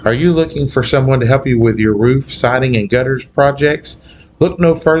Are you looking for someone to help you with your roof, siding, and gutters projects? Look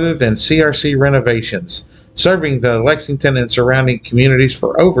no further than CRC Renovations. Serving the Lexington and surrounding communities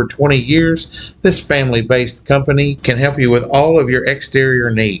for over 20 years, this family-based company can help you with all of your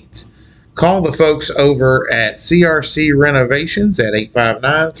exterior needs. Call the folks over at CRC Renovations at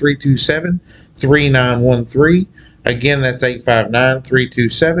 859-327-3913. Again, that's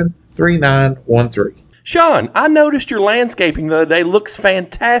 859-327-3913. Sean, I noticed your landscaping the other day looks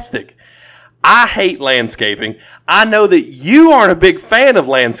fantastic. I hate landscaping. I know that you aren't a big fan of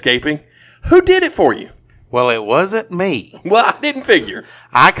landscaping. Who did it for you? Well, it wasn't me. Well, I didn't figure.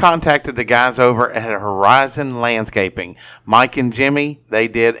 I contacted the guys over at Horizon Landscaping. Mike and Jimmy, they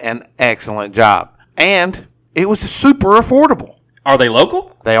did an excellent job. And it was super affordable. Are they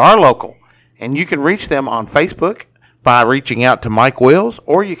local? They are local. And you can reach them on Facebook by reaching out to Mike Wills,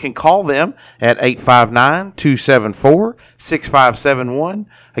 or you can call them at 859-274-6571.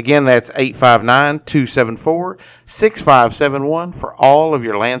 Again, that's 859-274-6571 for all of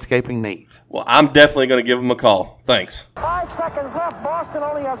your landscaping needs. Well, I'm definitely going to give them a call. Thanks. 5 seconds left. Boston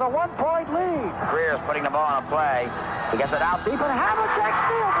only has a 1-point lead. Greer's putting the ball on a play. He gets it out deep, and Havlicek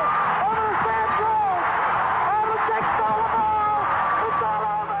steals it. Over the stand throws. Havlicek stole the ball. It's all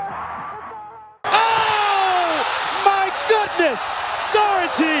over. Oh, my goodness!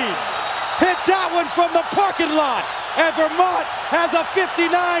 Sorrentine hit that one from the parking lot, and Vermont has a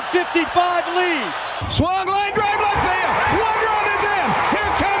 59-55 lead. Swung line drive left field. One run is in.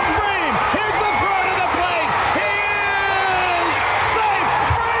 Here comes Bream. Here's the throw to the plate. He is safe.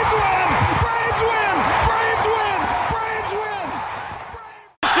 Braves win. Braves win. Braves win. Braves win.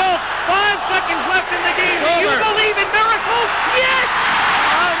 Schultz, 5 seconds left in the game. Do you believe in miracles? Yes!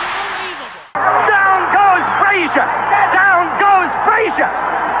 Unbelievable. Down goes Frazier. Down goes Frazier.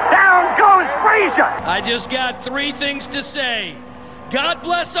 Down goes Frazier. I just got 3 things to say. God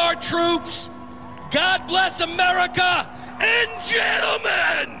bless our troops. God bless America. And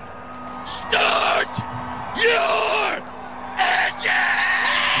gentlemen, start your engine!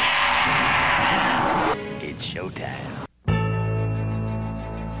 it's showtime.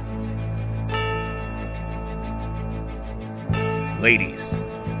 Ladies,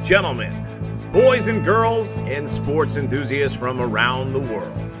 gentlemen, boys and girls, and sports enthusiasts from around the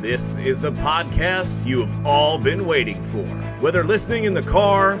world. This is the podcast you have all been waiting for. Whether listening in the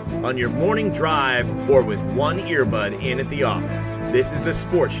car, on your morning drive, or with one earbud in at the office, this is the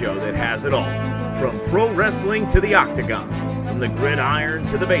sports show that has it all. From pro wrestling to the octagon, from the gridiron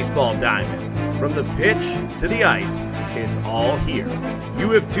to the baseball diamond, from the pitch to the ice, it's all here. You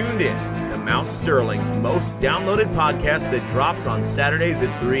have tuned in to Mount Sterling's most downloaded podcast that drops on Saturdays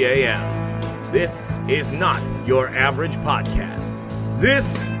at 3 a.m. This is not your average podcast.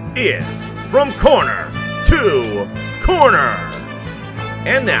 This is From Corner to Corner.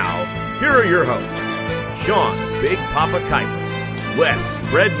 And now, here are your hosts, Sean Big Papa Kuiper, Wes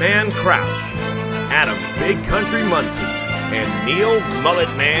Breadman Crouch, Adam Big Country Muncie, and Neil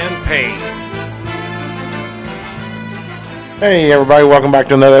Mulletman Payne. Hey, everybody. Welcome back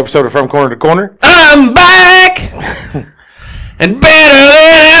to another episode of From Corner to Corner. I'm back! And better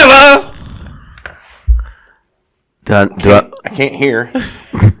than ever! I can't hear.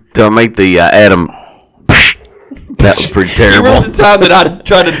 Do I make the Adam? That was pretty terrible. You remember the time that I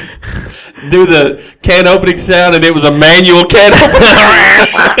tried to do the can opening sound and it was a manual can opening?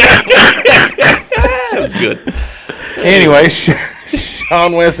 That was good. Anyway,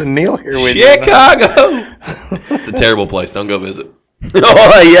 Sean, Wes, and Neil here with you. Chicago! It's a terrible place. Don't go visit.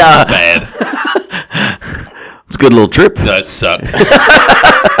 Oh, yeah. Bad. It's a good little trip. No, it sucked.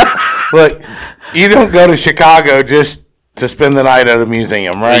 Look, you don't go to Chicago just to spend the night at a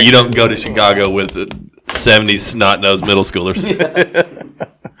museum, right? You don't go to Chicago with 70 snot-nosed middle schoolers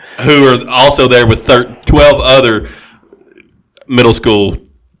who are also there with 12 other middle schools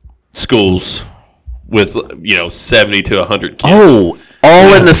with 70 to 100 kids. Oh,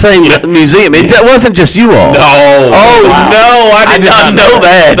 all in the same museum. It wasn't just you all. No. Oh, wow. No, I did not know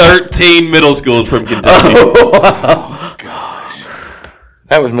that. 13 middle schools from Kentucky. Oh, wow. Gosh.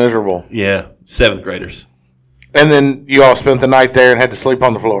 That was miserable. Yeah, 7th graders. And then you all spent the night there and had to sleep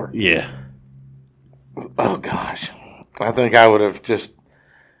on the floor. Yeah. Oh, gosh. I think I would have just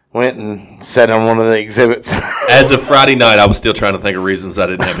went and sat on one of the exhibits. As of Friday night, I was still trying to think of reasons I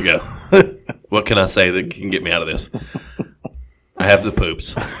didn't have to go. What can I say that can get me out of this? I have the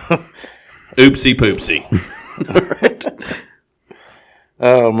poops. Oopsie poopsie.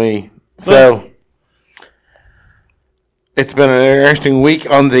 Oh, me. So, it's been an interesting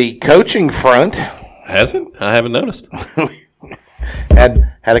week on the coaching front. Has it? I haven't noticed.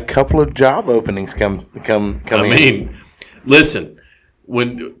 had a couple of job openings come I in. mean, listen,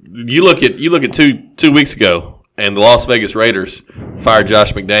 when you look at 2 weeks ago, and the Las Vegas Raiders fired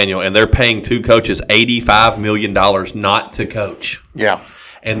Josh McDaniel, and they're paying two coaches $85 million not to coach. Yeah.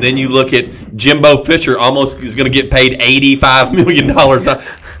 And then you look at Jimbo Fisher, almost is going to get paid $85 million.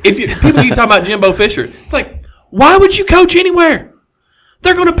 People keep talking about Jimbo Fisher, it's like, why would you coach anywhere?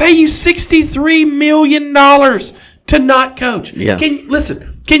 They're going to pay you $63 million to not coach. Yeah.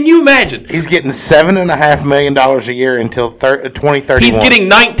 Can you imagine? He's getting $7.5 million a year until 2031. He's getting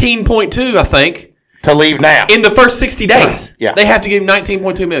 19.2, I think, to leave now. in the first 60 days. Yeah. They have to give him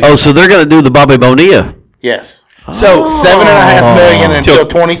 19.2 million. Oh, so they're going to do the Bobby Bonilla. Yes. So $7.5 million until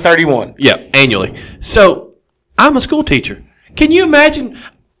 2031. Yeah, annually. So I'm a school teacher. Can you imagine?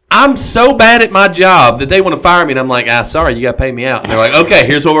 I'm so bad at my job that they want to fire me, and I'm like, sorry, you got to pay me out. And they're like, okay,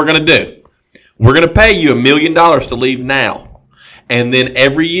 here's what we're going to do. We're going to pay you $1 million to leave now, and then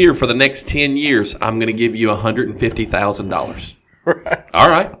every year for the next 10 years, I'm going to give you $150,000. Right. All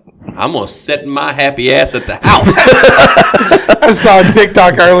right. I'm going to sit my happy ass at the house. I saw a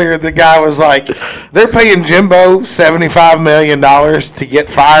TikTok earlier. The guy was like, they're paying Jimbo $75 million to get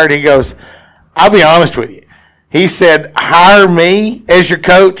fired. He goes, I'll be honest with you. He said, hire me as your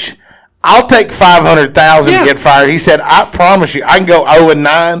coach. I'll take $500,000 to get fired. He said, I promise you, I can go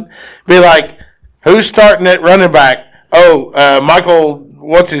 0-9. Be like, who's starting at running back? Michael,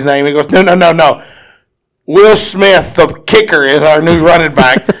 what's his name? He goes, no. Will Smith, the kicker, is our new running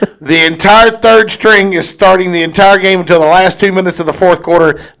back. The entire third string is starting the entire game until the last 2 minutes of the fourth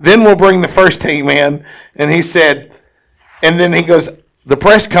quarter. Then we'll bring the first team in. And he said, and then he goes, the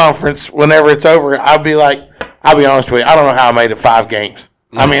press conference, whenever it's over, I'll be honest with you, I don't know how I made it 5 games.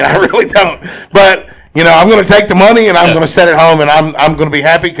 I mean, I really don't. But, I'm going to take the money and I'm going to set it home, and I'm going to be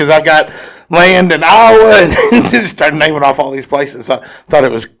happy because I've got land in Iowa, and just started naming off all these places. So I thought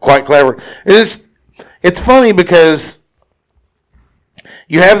it was quite clever. It's funny because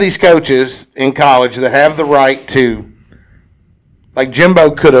you have these coaches in college that have the right to, like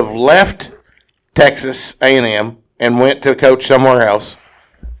Jimbo could have left Texas A&M and went to coach somewhere else,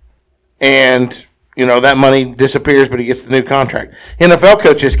 and that money disappears, but he gets the new contract. NFL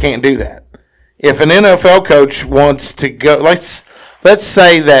coaches can't do that. If an NFL coach wants to go, let's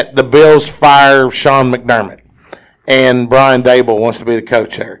say that the Bills fire Sean McDermott and Brian Dable wants to be the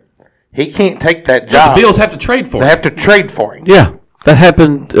coach there. He can't take that job. The Bills have to trade for him. They have to trade for him. Yeah, that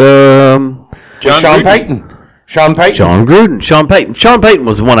happened. Sean Payton. John Gruden. Sean Payton. Sean Payton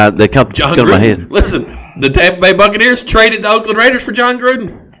was the one that come to my head. Listen, the Tampa Bay Buccaneers traded the Oakland Raiders for John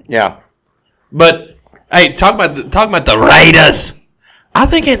Gruden. Yeah. But hey, talk about the Raiders. I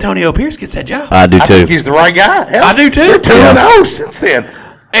think Antonio Pierce gets that job. I do too. I think he's the right guy. Hell, I do too. They're 2-0 since then.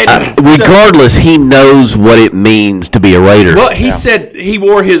 And regardless, he knows what it means to be a Raider. Well, he said he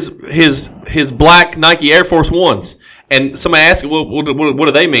wore his black Nike Air Force Ones, and somebody asked him, well, what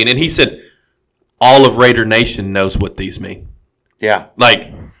do they mean? And he said, all of Raider Nation knows what these mean. Yeah.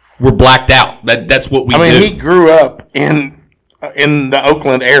 Like, we're blacked out. That's what we do. He grew up in the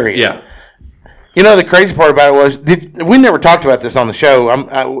Oakland area. Yeah. The crazy part about it was, we never talked about this on the show.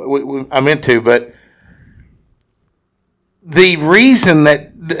 I'm into, but the reason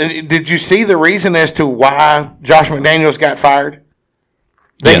did you see the reason as to why Josh McDaniels got fired?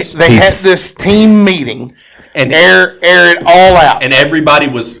 They had this team meeting and air it all out, and everybody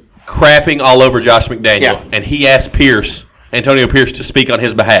was crapping all over Josh McDaniel. Yeah. And he asked Antonio Pierce, to speak on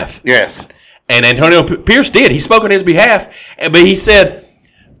his behalf. Yes. And Antonio Pierce did. He spoke on his behalf, but he said,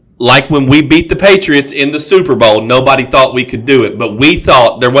 like when we beat the Patriots in the Super Bowl, nobody thought we could do it, but we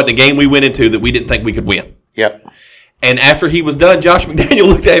thought there wasn't a game we went into that we didn't think we could win. Yep. And after he was done, Josh McDaniel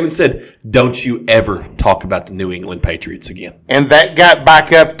looked at him and said, don't you ever talk about the New England Patriots again. And that got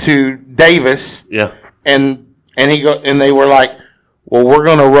back up to Davis. Yeah. And they were like, well, we're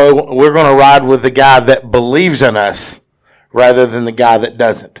gonna ride with the guy that believes in us rather than the guy that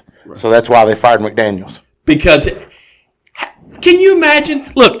doesn't. Right. So that's why they fired McDaniels. Because can you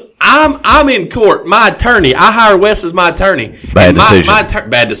imagine? Look, I'm in court. My attorney, I hire Wes as my attorney. Bad decision.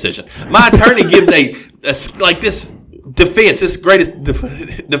 Bad decision. My attorney gives a like this defense, this greatest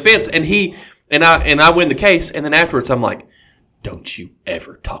defense, and I win the case, and then afterwards I'm like, don't you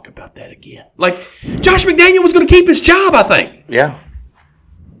ever talk about that again. Like, Josh McDaniel was going to keep his job, I think. Yeah.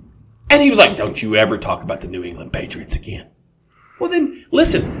 And he was like, don't you ever talk about the New England Patriots again. Well, then,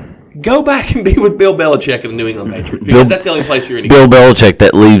 listen, go back and be with Bill Belichick and the New England Patriots, because that's the only place you're going to Bill Belichick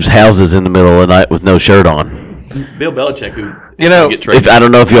that leaves houses in the middle of the night with no shirt on. Bill Belichick, who get traded. I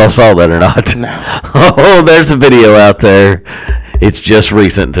don't know if y'all saw that or not. No. Oh, there's a video out there. It's just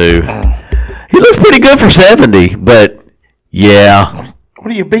recent, too. He looks pretty good for 70, but yeah.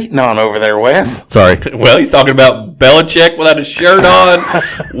 What are you beating on over there, Wes? Sorry. Well, he's talking about Belichick without a shirt on.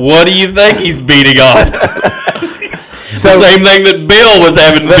 What do you think he's beating on? So, Same thing that Bill was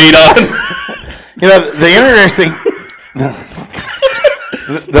having to beat on. The interesting,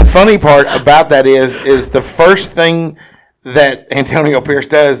 the funny part about that is the first thing that Antonio Pierce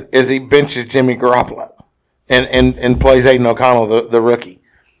does is he benches Jimmy Garoppolo and plays Aiden O'Connell, the rookie.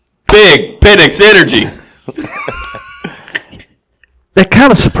 Big Penix energy. That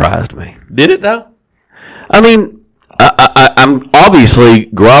kind of surprised me. Did it though? I mean, I'm obviously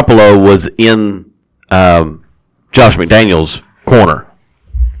Garoppolo was in Josh McDaniels' corner,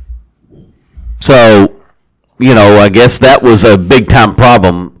 so I guess that was a big time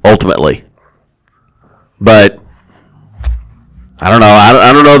problem ultimately. But I don't know.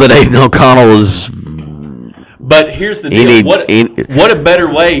 I don't know that Aiden O'Connell is. But here's the deal: what a better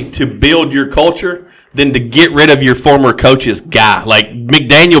way to build your culture than to get rid of your former coach's guy. Like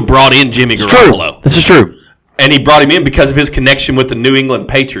McDaniel brought in Jimmy Garoppolo. True. This is true. And he brought him in because of his connection with the New England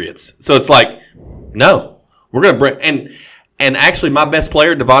Patriots. So it's like, no, we're going to bring and actually my best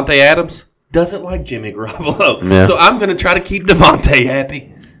player, Devontae Adams, doesn't like Jimmy Garoppolo. Yeah. So I'm going to try to keep Devontae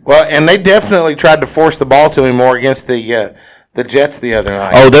happy. Well, and they definitely tried to force the ball to him more against the Jets the other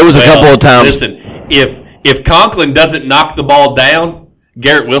night. Oh, there was a couple of times. Listen, if Conklin doesn't knock the ball down,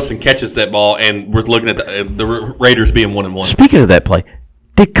 Garrett Wilson catches that ball, and we're looking at the Raiders being 1-1. Speaking of that play,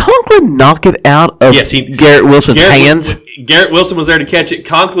 did Conklin knock it out of Garrett Wilson's hands? Garrett Wilson was there to catch it.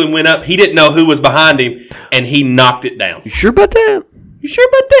 Conklin went up. He didn't know who was behind him, and he knocked it down. You sure about that? You sure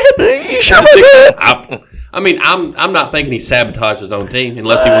about that? You sure about that? I mean, I'm not thinking he sabotaged his own team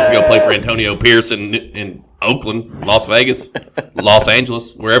unless he wants to go play for Antonio Pierce in Oakland, Las Vegas, Los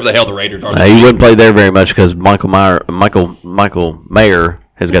Angeles, wherever the hell the Raiders are. He wouldn't play there very much because Michael Mayer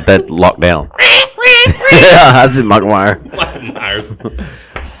has got that locked down. Yeah, I said Michael Mayer. Michael Myers.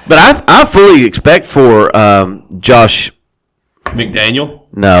 But I fully expect for Josh McDaniel.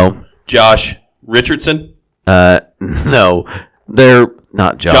 No. Josh Richardson. No, they're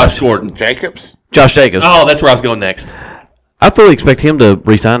not Josh. Josh Gordon. Jacobs. Josh Jacobs. Oh, that's where I was going next. I fully expect him to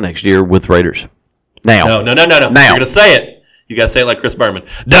re-sign next year with Raiders. Now. No. Now. You're going to say it. You got to say it like Chris Berman.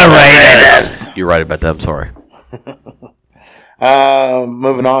 The Raiders. You're right about that. I'm sorry.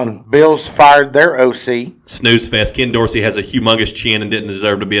 Moving on. Bills fired their OC. Snooze fest. Ken Dorsey has a humongous chin and didn't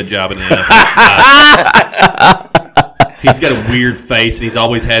deserve to be a job in the NFL. He's got a weird face, and he's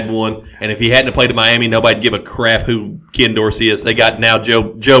always had one. And if he hadn't played in Miami, nobody'd give a crap who Ken Dorsey is. They got now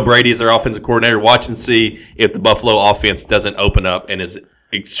Joe Brady as their offensive coordinator. Watch and see if the Buffalo offense doesn't open up and is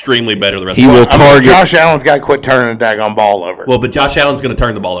extremely better the rest of the will target. Josh Allen's got to quit turning the daggone ball over. Well, but Josh Allen's going to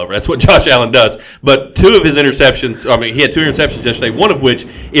turn the ball over. That's what Josh Allen does. But two of his interceptions, he had two interceptions yesterday, one of which,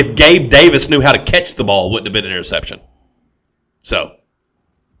 if Gabe Davis knew how to catch the ball, wouldn't have been an interception. So,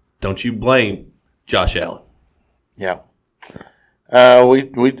 don't you blame Josh Allen. Yeah.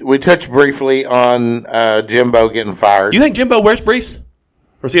 We touched briefly on Jimbo getting fired. Do you think Jimbo wears briefs?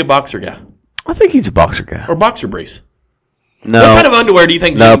 Or is he a boxer guy? I think he's a boxer guy. Or boxer briefs? No. What kind of underwear do you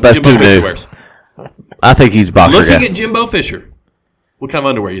think that's Jimbo too Fisher new. wears? I think he's a boxer guy. Looking at Jimbo Fisher, what kind of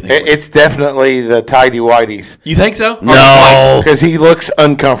underwear do you think? It's definitely the tidy whities. You think so? No. Because he looks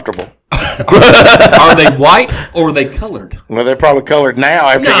uncomfortable. Are they white or are they colored? Well, they're probably colored now.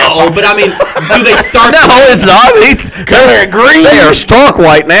 After But I mean, do they start? No, it's not. They're green. They are stark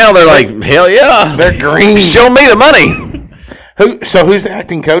white now. They're like, hell yeah. They're green. Show me the money. Who's the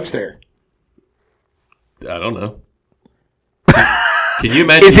acting coach there? I don't know. Can you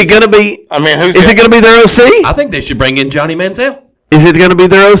imagine? Is it going to be? I mean, is it going to be their OC? I think they should bring in Johnny Manziel. Is it going to be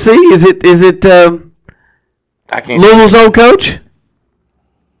their OC? Is it I can't. Louisville's old coach?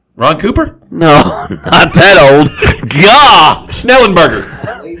 Ron Cooper? No, not that old. Gah! Schnellenberger.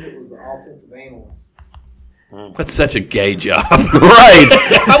 I believe it was the offensive analyst. That's such a gay job. Right.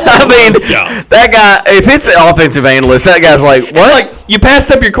 I mean, that guy, if it's an offensive analyst, that guy's like, what? Like, you passed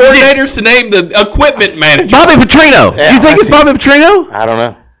up your coordinators to name the equipment manager. Bobby Petrino. Yeah, you think it's Bobby Petrino? I don't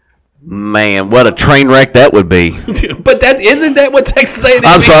know. Man, what a train wreck that would be. But isn't that what Texas A&M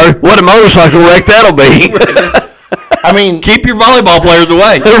I'm is? sorry. What a motorcycle wreck that'll be. I mean, keep your volleyball players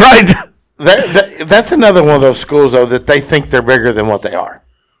away. Right. That's another one of those schools, though, that they think they're bigger than what they are.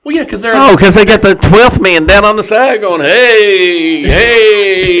 Well, yeah, because because they got the 12th man down on the side going, hey,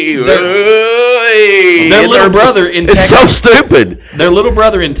 hey, their little brother in It's Texas. so stupid. Their little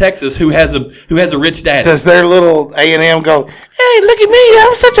brother in Texas who has a rich dad. Does their little A&M go, hey, look at me,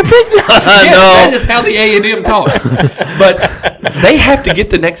 I'm such a big Yes, that is how the A&M talks. But they have to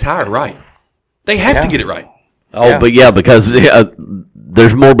get the next hire right. They have to get it right. Oh, yeah. But because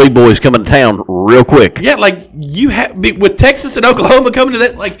there's more big boys coming to town real quick. Yeah, like you have with Texas and Oklahoma coming to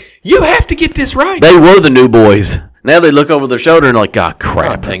that. Like you have to get this right. They were the new boys. Now they look over their shoulder and like, God,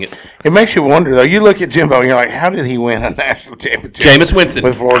 crap. Dang it. It makes you wonder, though. You look at Jimbo and you're like, how did he win a national championship? Jameis Winston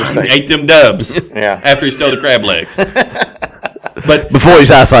with Florida State. Ate them dubs Yeah. after he stole the crab legs. But Before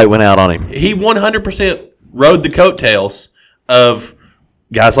his eyesight went out on him. he 100% rode the coattails of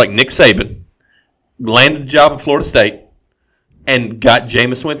guys like Nick Saban, landed the job at Florida State, and got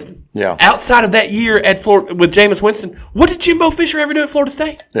Jameis Winston. Yeah. Outside of that year at Florida with Jameis Winston, what did Jimbo Fisher ever do at Florida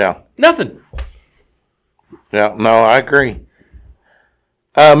State? Yeah. Nothing. Yeah. No, I agree.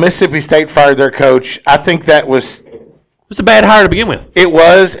 Mississippi State fired their coach. I think that was... It was a bad hire to begin with. It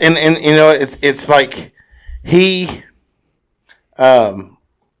was, and you know, it's like he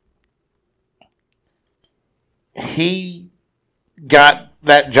got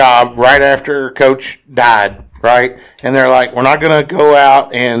that job right after Coach died, right? And they're like, we're not going to go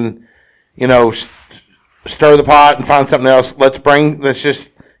out and, you know, stir the pot and find something else. Let's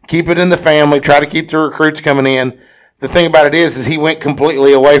just keep it in the family, try to keep the recruits coming in. The thing about it is he went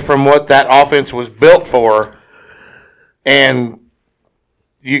completely away from what that offense was built for. And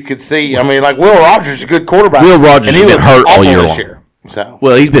you could see, I mean, like Will Rogers is a good quarterback. Will Rogers has been hurt all year long. So.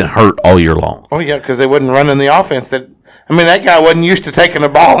 Well, he's been hurt all year long. Oh, yeah, because they wasn't running the offense. That guy wasn't used to taking the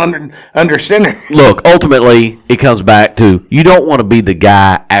ball under center. Look, ultimately, it comes back to you don't want to be the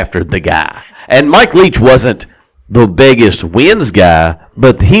guy after the guy. And Mike Leach wasn't the biggest wins guy,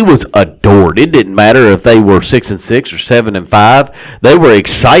 but he was adored. It didn't matter if they were 6-6 or 7-5. They were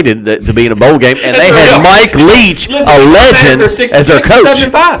excited to be in a bowl game, and they had Mike Leach, a legend, as their coach.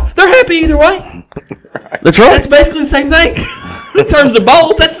 7-5. They're happy either way. That's right. That's basically the same thing. In terms of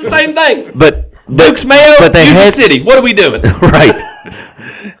bowls, that's the same thing. But Duke's Mayo, Music City. What are we doing? Right.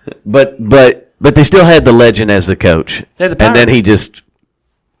 But they still had the legend as the coach, and then he just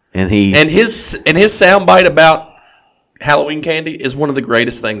and his soundbite about Halloween candy is one of the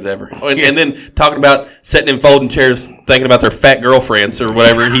greatest things ever. And then talking about sitting in folding chairs, thinking about their fat girlfriends or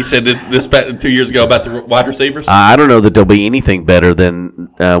whatever he said this 2 years ago about the wide receivers. I don't know that there'll be anything better than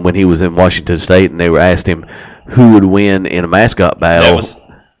when he was in Washington State and they were asked him who would win in a mascot battle.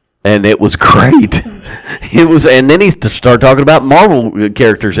 And it was great. And then he started talking about Marvel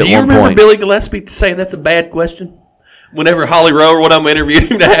characters at one point. Do you remember Billy Gillespie saying that's a bad question? Whenever Holly Rowe or one of them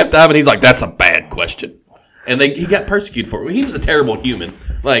interviewed him at halftime, and he's like, "That's a bad question," and he got persecuted for it. He was a terrible human,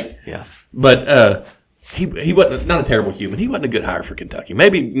 but he wasn't not a terrible human. He wasn't a good hire for Kentucky.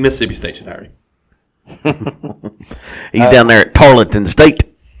 Maybe Mississippi State should hire him. He's down there at Tarleton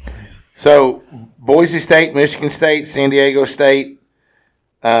State. So Boise State, Michigan State, San Diego State.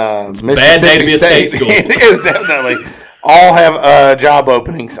 It's a bad day to be a state school. It is definitely. All have job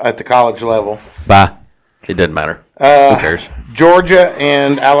openings at the college level. Bye. It doesn't matter. Who cares? Georgia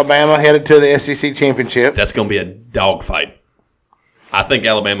and Alabama headed to the SEC championship. That's going to be a dogfight. I think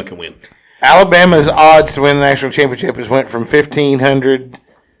Alabama can win. Alabama's odds to win the national championship has went from 1,500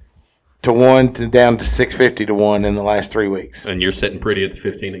 to 1 to down to 650 to 1 in the last 3 weeks. And you're sitting pretty at the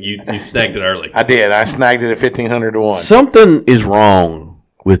 15. You snagged it early. I did. I snagged it at 1,500 to 1. Something is wrong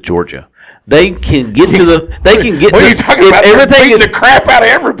with Georgia. They can get to the. They can get. What are you talking about? Everything is the crap out of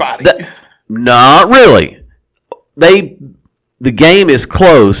everybody. Not really. The game is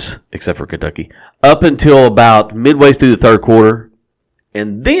close, except for Kentucky, up until about midway through the third quarter,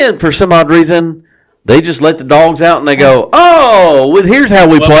 and then for some odd reason, they just let the dogs out and they go, "Oh, here's how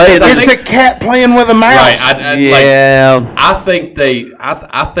we play." It's a cat playing with a mouse. Yeah, I think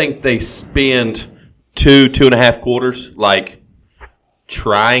they spend 2.5 quarters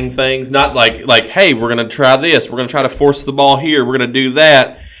trying things, not like hey, we're gonna try this, we're gonna try to force the ball here, we're gonna do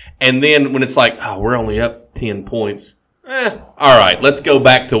that, and then when it's like, oh, we're only up 10 points. All right, let's go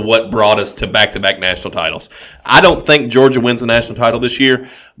back to what brought us to back-to-back national titles. I don't think Georgia wins the national title this year,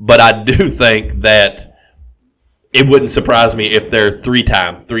 but I do think that it wouldn't surprise me if they're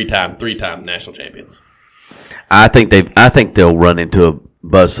three-time national champions. I think they'll run into a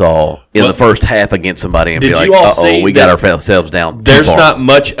buzzsaw in the first half against somebody and be like, "Uh-oh, we got ourselves down." There's not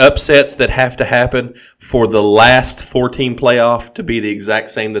much upsets that have to happen for the last 14 playoff to be the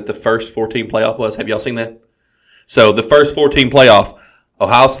exact same that the first 14 playoff was. Have y'all seen that? So the first 14 playoff,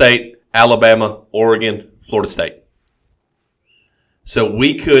 Ohio State, Alabama, Oregon, Florida State. So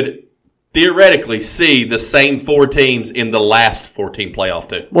we could theoretically see the same 4 teams in the last 14 playoff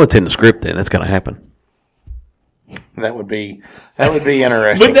too. Well, it's in the script then. It's going to happen. That would be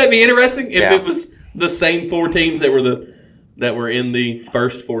interesting. Wouldn't that be interesting if it was the same 4 teams that were in the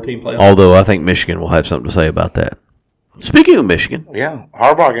first 14 playoffs? Although I think Michigan will have something to say about that. Speaking of Michigan. Yeah,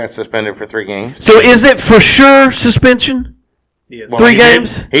 Harbaugh got suspended for 3 games. So is it for sure suspension? Well, 3 he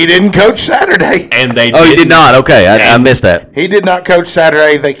games? He didn't coach Saturday. And they Oh, he did not. Okay, I missed that. He did not coach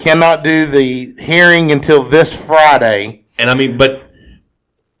Saturday. They cannot do the hearing until this Friday. And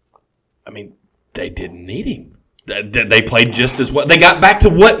they didn't need him. They played just as well. They got back to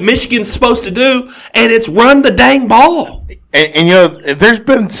what Michigan's supposed to do, and it's run the dang ball. And you know, there's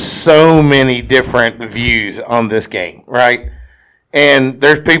been so many different views on this game, right? And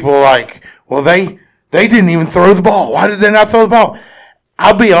there's people like, well, they didn't even throw the ball. Why did they not throw the ball?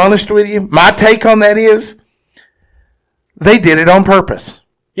 I'll be honest with you. My take on that is they did it on purpose.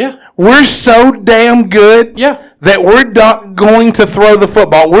 Yeah. We're so damn good that we're not going to throw the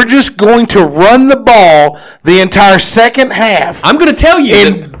football. We're just going to run the ball the entire second half. I'm going to tell you.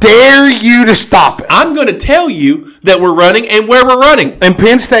 And dare you to stop us. I'm going to tell you that we're running and where we're running. And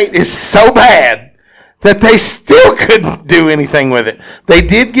Penn State is so bad that they still couldn't do anything with it. They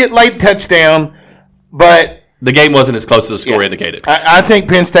did get late touchdown, but the game wasn't as close as the score indicated. I think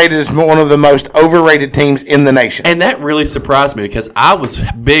Penn State is one of the most overrated teams in the nation. And that really surprised me because I was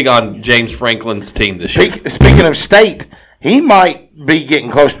big on James Franklin's team this year. Speaking of State, he might be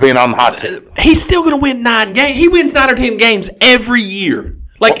getting close to being on the hot seat. He's still going to win 9 games. He wins 9 or 10 games every year.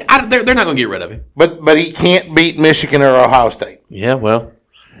 They're not going to get rid of him. But he can't beat Michigan or Ohio State. Yeah, well,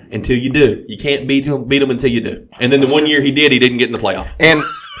 until you do. You can't beat them until you do. And then the one year he didn't get in the playoff. And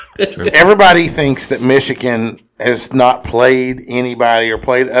everybody thinks that Michigan has not played anybody or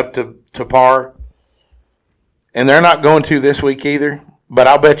played up to par. And they're not going to this week either. But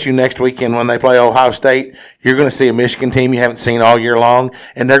I'll bet you next weekend when they play Ohio State, you're going to see a Michigan team you haven't seen all year long,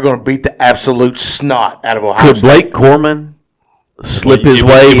 and they're going to beat the absolute snot out of Ohio State. Could Blake Corman slip his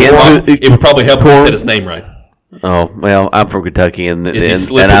way into it would probably help if he said his name right. Oh, well, I'm from Kentucky, and I'm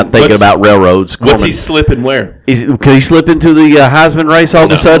slipping? thinking about railroads. What's he slipping where? Could he slip into the Heisman race all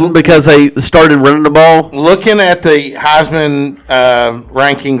of a sudden because they started running the ball? Looking at the Heisman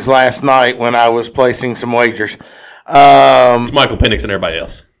rankings last night when I was placing some wagers. It's Michael Penix and everybody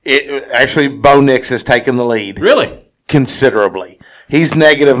else. Actually, Bo Nix has taken the lead. Really? Considerably. He's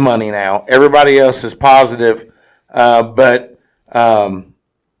negative money now. Everybody else is positive, but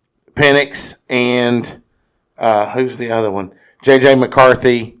Penix and... who's the other one? J.J.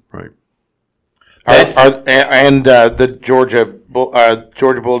 McCarthy, right? And the Georgia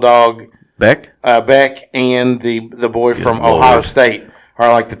Bulldog Beck, and the boy from Ohio State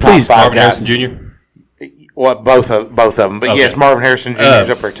are like the top 5 Marvin guys. Harrison Jr. What both of them? But yes, Marvin Harrison Jr. is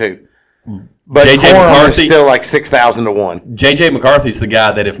up there too. But J.J. McCarthy is McCarthy still like 6,000 to 1. J.J. McCarthy's the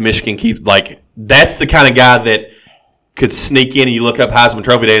guy that if Michigan keeps that's the kind of guy that could sneak in and you look up Heisman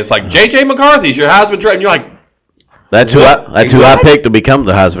Trophy Day and it's like J.J. McCarthy's your Heisman Trophy and you're like. That's who I picked to become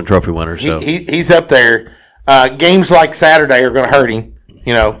the Heisman Trophy winner. So he's up there. Games like Saturday are going to hurt him,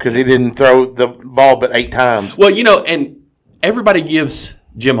 because he didn't throw the ball but 8 times. Well, and everybody gives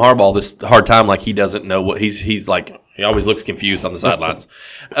Jim Harbaugh this hard time, like he doesn't know what he's like. He always looks confused on the sidelines.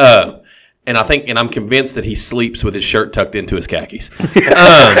 And I'm convinced that he sleeps with his shirt tucked into his khakis. But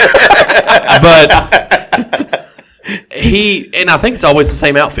I think it's always the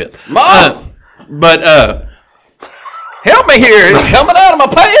same outfit. Mom! Help me here. It's coming out of my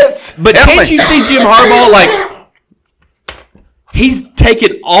pants. But can't you see Jim Harbaugh, he's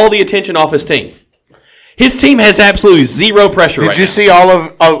taken all the attention off his team. His team has absolutely zero pressure right now. Did you see all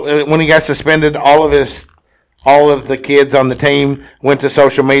of when he got suspended, all of the kids on the team went to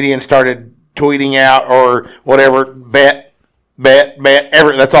social media and started tweeting out or whatever, bet,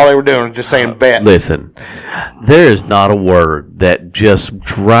 that's all they were doing, just saying bet. Listen, there is not a word that just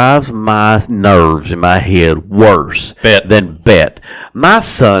drives my nerves in my head worse than bet. My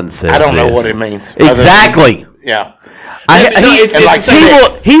son says I don't know this. what it means. Exactly. Yeah.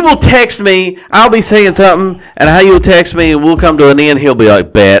 He will text me. I'll be saying something, and he will text me, and we'll come to an end. He'll be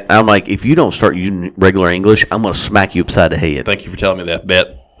like, bet. I'm like, if you don't start using regular English, I'm going to smack you upside the head. Thank you for telling me that,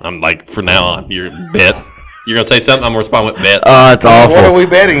 bet. I'm like, from now on, you're bet. You're going to say something, I'm going to respond with bet. Oh, it's awful. What are we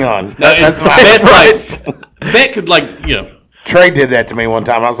betting on? That's bet's bet could Trey did that to me one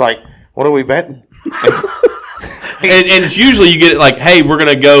time. I was like, what are we betting? and it's usually you get it like, hey, we're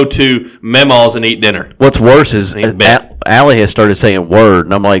going to go to Memal's and eat dinner. What's worse is Allie has started saying word,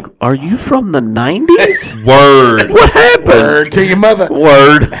 and I'm like, are you from the 90s? Word. What happened? Word to your mother.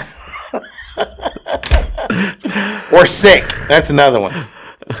 Word. Or sick. That's another one.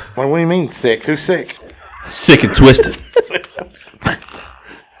 What do you mean sick? Who's sick? Sick and twisted.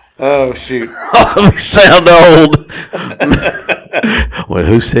 Oh, shoot. Oh, we sound old. Well,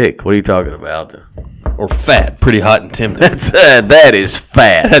 who's sick? What are you talking about? Or fat. Pretty hot and timid. That is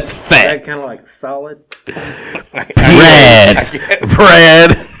fat. That's fat. That kind of like solid.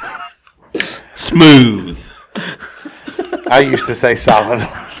 Brad. Smooth. I used to say solid.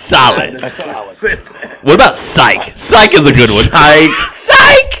 Solid. Solid. What about psych? Psych is a good one.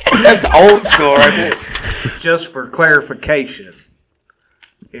 Psych. That's old school right there. Just for clarification,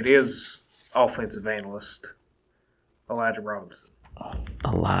 it is offensive analyst Elijah Robinson.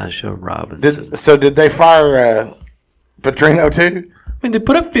 Elijah Robinson. Did they fire Petrino too? I mean, they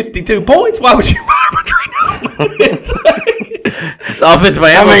put up 52 points. Why would you fire Petrino? The offensive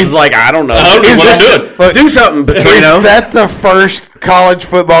analyst is like, I don't know. Do something, Petrino. Is that the first college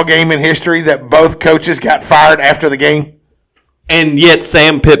football game in history that both coaches got fired after the game? And yet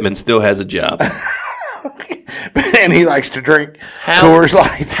Sam Pittman still has a job. And he likes to drink Coors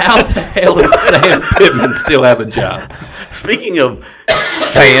Light. How the hell does Sam Pittman still have a job? Speaking of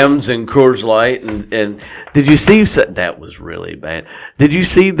Sam's and Coors Light, and did you see that was really bad? Did you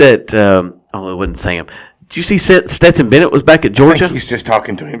see that? It wasn't Sam. Did you see Stetson Bennett was back at Georgia? I think he's just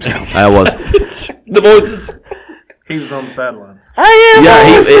talking to himself. I was. The voices. He was on the sidelines.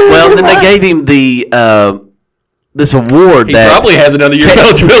 Well, then they gave him the this award He that probably has another year of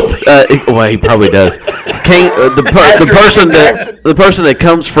eligibility. Well, he probably does. The person that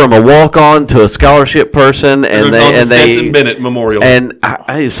comes from a walk-on to a scholarship person, and they Stetson Bennett Memorial. And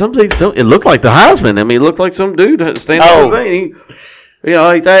it looked like the Heisman. I mean, it looked like some dude standing on the thing.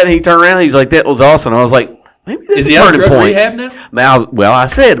 Like that, and he turned around. And he's like, "That was awesome." I was like, "Maybe that's a turning point." Rehab now? Well, I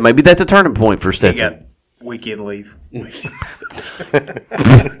said maybe that's a turning point for Stetson. He got weekend leave.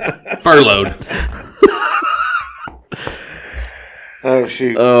 Furloughed. Oh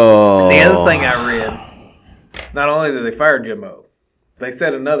shoot! Oh. The other thing I read, not only did they fire Jimbo, they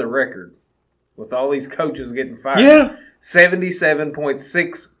set another record with all these coaches getting fired. Yeah.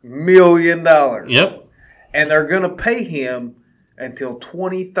 $77.6 million. Yep. And they're going to pay him until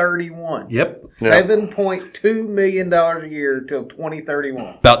 2031. Yep. $7.2 million a year until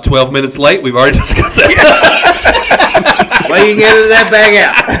 2031. About 12 minutes late. We've already discussed that. Well, you can get that bag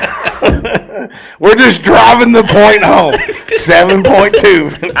out. We're just driving the point home.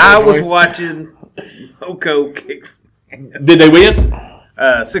 7.2. I was watching Oko kicks. Did they win?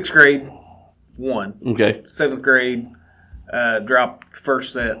 6th grade, won. Okay. 7th grade, dropped the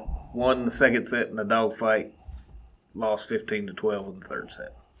first set, won the second set in a dogfight, lost 15-12 in the third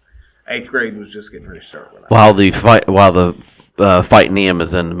set. 8th grade was just getting ready to start with that. While the fighting him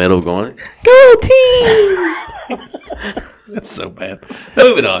is in the middle going, "Go team!" That's so bad.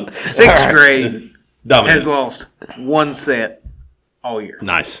 Moving on. 6th grade Dominant. has lost one set all year.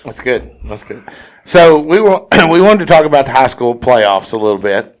 Nice. That's good. So we wanted to talk about the high school playoffs a little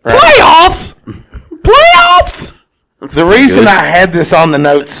bit. Right? Playoffs. The reason I had this on the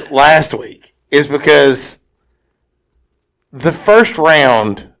notes last week is because the first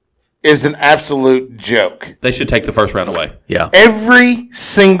round is an absolute joke. They should take the first round away. Yeah. Every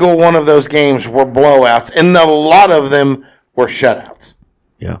single one of those games were blowouts, and a lot of them were shutouts.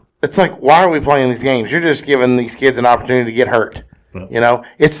 Yeah. It's like, why are we playing these games? You're just giving these kids an opportunity to get hurt. Yeah.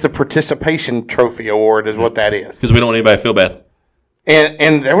 It's the participation trophy award is what that is. Because we don't want anybody to feel bad.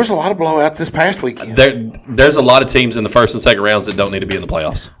 And there was a lot of blowouts this past weekend. There's a lot of teams in the first and second rounds that don't need to be in the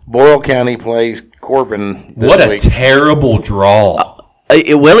playoffs. Boyle County plays Corbin this What a week. terrible draw.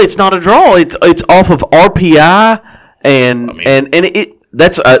 Well, it's not a draw. It's off of RPI, and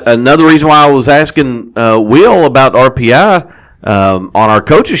that's another reason why I was asking Will about RPI on our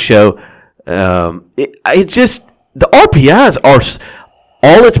coaches show. It's just the RPIs are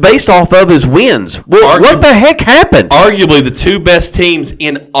all it's based off of is wins. What the heck happened? Arguably the two best teams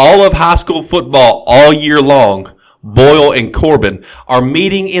in all of high school football all year long, Boyle and Corbin, are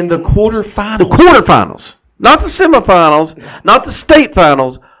meeting in the quarterfinals. The quarterfinals. Not the semifinals, not the state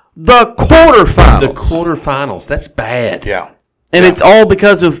finals, the quarterfinals. The quarterfinals. That's bad. Yeah. And it's all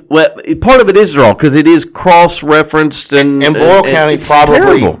because of, part of it is draw, because it is cross-referenced. And Boyle County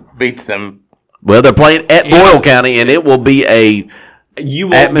probably terrible. beats them. Well, they're playing at Boyle County, and it will be a... You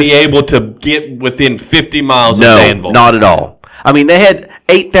won't be able to get within 50 miles of Danville. No, not at all. I mean, they had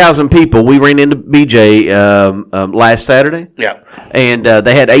 8,000 people. We ran into BJ last Saturday. Yeah. And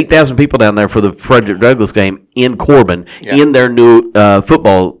they had 8,000 people down there for the Frederick Douglass game in Corbin in their new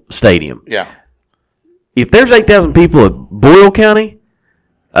football stadium. Yeah. If there's 8,000 people at Boyle County,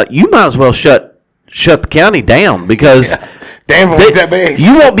 you might as well shut the county down because Danville ain't that big.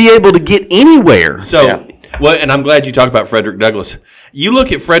 You won't be able to get anywhere. So, and I'm glad you talked about Frederick Douglass. You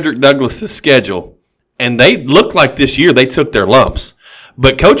look at Frederick Douglass's schedule, and they look like this year they took their lumps.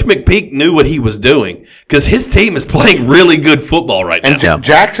 But Coach McPeak knew what he was doing because his team is playing really good football right now. And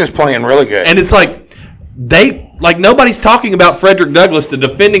Jax is playing really good. And it's like nobody's talking about Frederick Douglass, the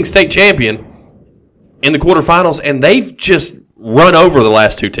defending state champion, in the quarterfinals, and they've just run over the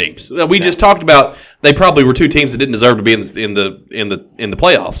last two teams. We just talked about they probably were two teams that didn't deserve to be in the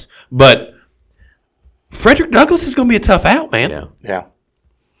playoffs. But Frederick Douglass is going to be a tough out, man.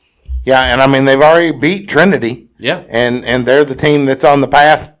 Yeah, and I mean they've already beat Trinity. Yeah, and they're the team that's on the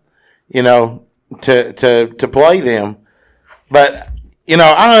path, to play them. But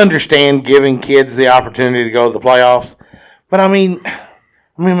I understand giving kids the opportunity to go to the playoffs. But I mean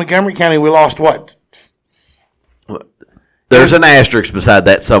Montgomery County, we lost what? There's an asterisk beside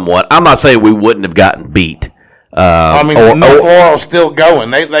that somewhat. I'm not saying we wouldn't have gotten beat. North Laurel's still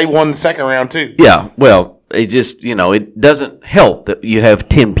going. They won the second round too. Yeah, well, it just, it doesn't help that you have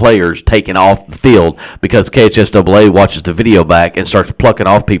 10 players taken off the field because KHSAA watches the video back and starts plucking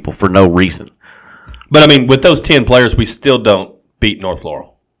off people for no reason. But, I mean, with those 10 players, we still don't beat North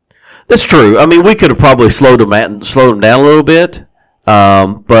Laurel. That's true. I mean, we could have probably slowed them down a little bit,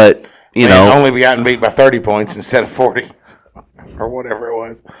 but, only gotten beat by 30 points instead of 40 or whatever it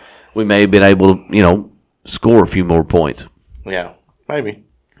was. We may have been able to, score a few more points. Yeah, maybe.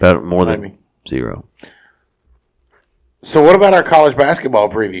 About more than 0. So what about our college basketball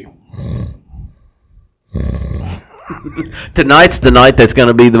preview? Tonight's the night that's going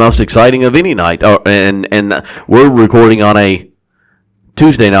to be the most exciting of any night. And we're recording on a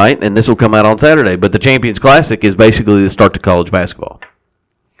Tuesday night, and this will come out on Saturday. But the Champions Classic is basically the start to college basketball.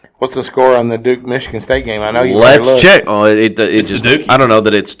 What's the score on the Duke-Michigan State game? I know you. Let's check. Oh, it's just. I don't know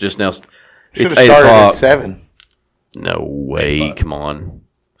that it's just now. Should It's have 8 started o'clock. at 7. No way! Come on.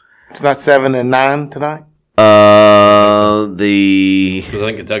 It's not 7 and 9 tonight. Because I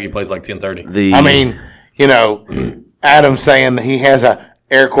think Kentucky plays like 10:30. Adam's saying he has a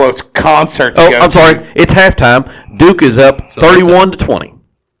air quotes concert. Oh, I'm sorry. It's halftime. Duke is up 31-20.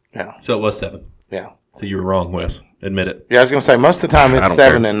 Yeah. So it was 7. Yeah. So you were wrong, Wes. Admit it. Yeah, I was going to say most of the time I it's don't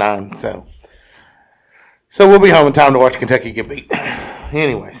 7 care. and 9. So we'll be home in time to watch Kentucky get beat.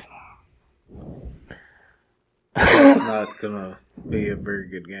 Anyways, It's not going to be a very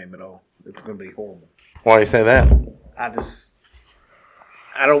good game at all. It's going to be horrible. why do you say that? I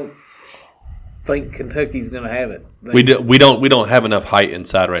don't think Kentucky's going to have it. We don't have enough height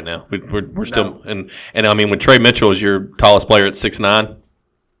inside right now. We're still and I mean when Trey Mitchell is your tallest player at 6'9",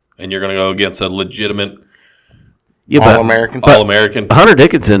 and you're going to go against a legitimate All-American. Hunter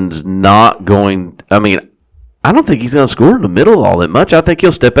Dickinson's not going. I mean, I don't think he's going to score in the middle all that much. I think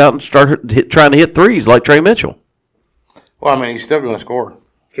he'll step out and start trying to hit threes like Trey Mitchell. Well, I mean, he's still going to score.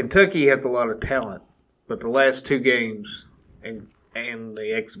 Kentucky has a lot of talent, but the last two games and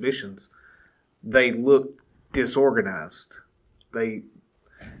the exhibitions, they look disorganized.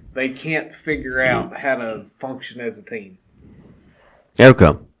 They can't figure out how to function as a team. That'll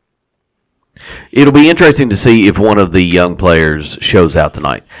come. It'll be interesting to see if one of the young players shows out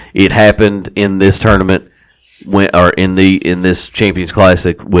tonight. It happened in this tournament, in this Champions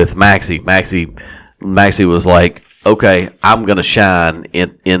Classic with Maxie. Maxie was like, "Okay, I'm going to shine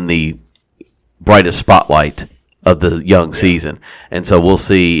in the brightest spotlight of the young season," and so we'll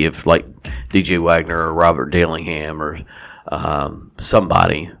see if like DJ Wagner or Robert Dillingham or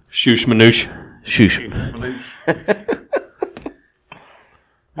somebody. Shoosh Manoosh.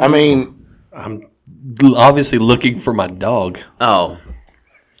 I mean, I'm obviously looking for my dog. Oh.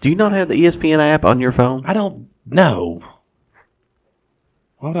 Do you not have the ESPN app on your phone? I don't know.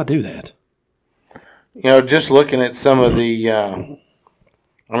 Why would I do that? just looking at some of the,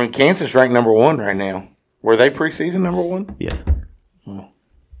 Kansas ranked number 1 right now. Were they preseason number 1? Yes.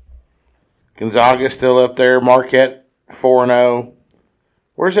 Gonzaga's still up there. Marquette 4-0.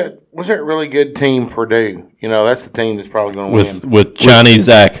 Where's that really good team, Purdue? That's the team that's probably going to win. With Chinese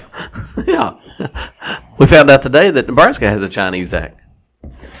Zach. Yeah. We found out today that Nebraska has a Chinese Zach.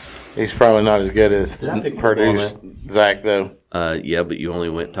 He's probably not as good as Purdue's Zach, though. Yeah, but you only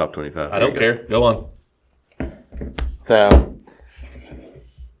went top 25. I don't care. Go on. So,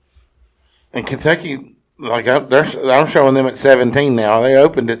 and Kentucky, I'm showing them at 17 now. They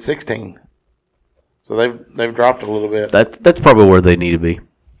opened at 16, so they've dropped a little bit. That's probably where they need to be.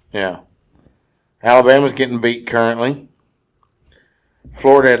 Yeah. Alabama's getting beat currently.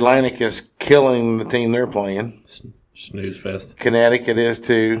 Florida Atlantic is killing the team they're playing. Snooze fest. Connecticut is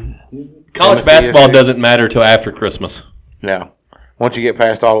too. College Tennessee basketball is doesn't matter till after Christmas. Yeah. Once you get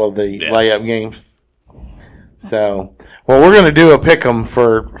past all of the layup games. So, well, we're going to do a Pickem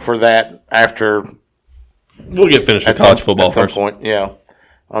for that after. We'll get finished with college football at some first. point, yeah,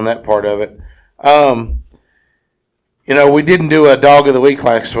 on that part of it. We didn't do a dog of the week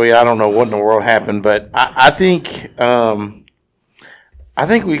last week. I don't know what in the world happened, but I think we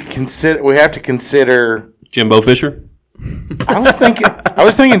have to consider Jimbo Fisher. I was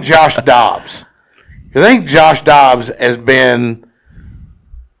thinking Josh Dobbs. I think Josh Dobbs has been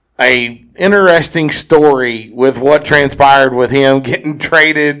a interesting story with what transpired with him getting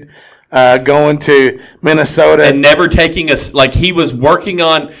traded, going to Minnesota. And never taking he was working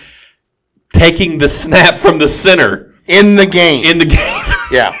on taking the snap from the center. In the game.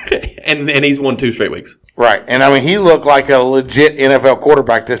 Yeah. And he's won 2 straight weeks. Right. And, I mean, he looked like a legit NFL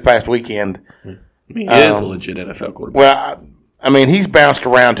quarterback this past weekend. He is a legit NFL quarterback. Well, I mean, he's bounced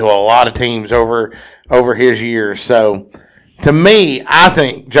around to a lot of teams over his years. So, to me, I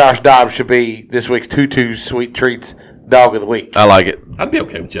think Josh Dobbs should be this week's Tutu Sweet Treats Dog of the Week. I like it. I'd be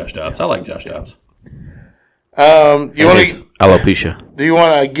okay with Josh Dobbs. I like Josh Dobbs. Alopecia. Do you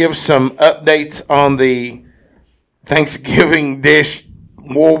want to give some updates on the Thanksgiving dish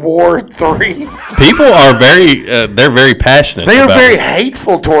World War III? People are they're very passionate. They are about very it.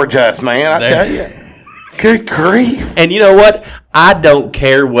 hateful towards us, man. I tell you. Good grief. And you know what? I don't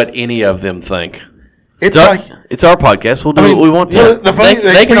care what any of them think. It's it's our podcast. We'll do what we want to. Well, the funny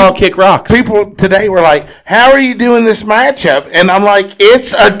they can all kick rocks. People today were like, "How are you doing this matchup?" And I'm like,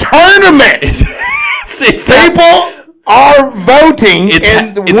 "It's a tournament. People are voting,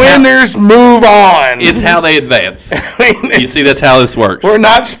 and the winners move on." It's how they advance. You see, that's how this works. We're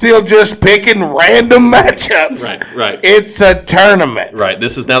not still just picking random matchups. Right. It's a tournament. Right.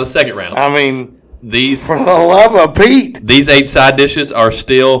 This is now the second round. I mean, these for the love of Pete, these 8 side dishes are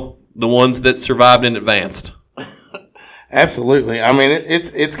still the ones that survived and advanced. Absolutely. I mean,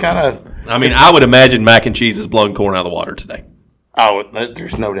 it's kind of. I mean, I would imagine mac and cheese is blowing corn out of the water today. Oh,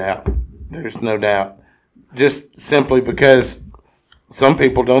 there's no doubt. There's no doubt. Just simply because some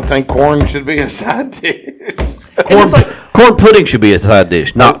people don't think corn should be a side dish. Corn pudding should be a side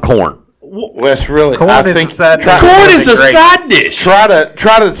dish, not corn. Wes, really, Corn I is think a side dish. Corn is a side dish. Try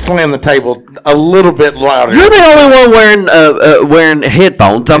to slam the table a little bit louder. You're the only one wearing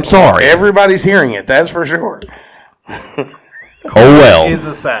headphones. I'm sorry. Everybody's hearing it. That's for sure. Oh well. Is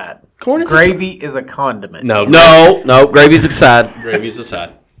a side. Corn is Gravy is a condiment. No. Gravy's a side. Gravy's a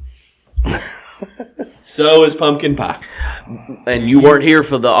side. So is pumpkin pie. And you weren't here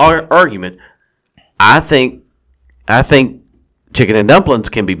for the argument. I think chicken and dumplings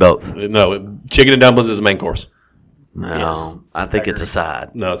can be both. No, chicken and dumplings is a main course. No, I think it's a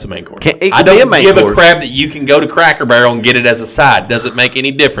side. No, it's a main course. It I could be a don't main give course. a crap that you can go to Cracker Barrel and get it as a side. Doesn't make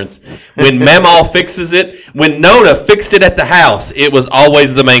any difference. When Mamaw fixes it, when Nona fixed it at the house, it was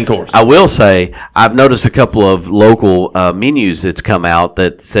always the main course. I will say I've noticed a couple of local menus that's come out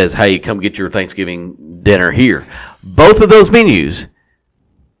that says, "Hey, come get your Thanksgiving dinner here." Both of those menus,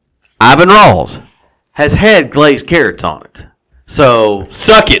 Ivan Rawls, has had glazed carrots on it. So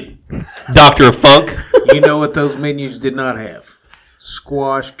suck it, Doctor of Funk. You know what those menus did not have?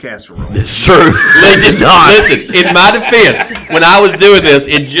 Squash casserole. It's true. Listen, in my defense, when I was doing this,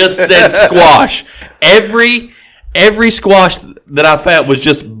 it just said squash. Every squash that I found was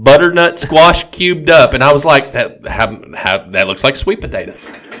just butternut squash cubed up, and I was like, that looks like sweet potatoes.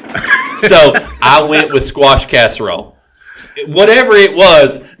 So I went with squash casserole. Whatever it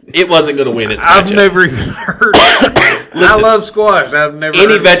wasn't going to win its matchup. I've never even heard of it. I love squash. I've never any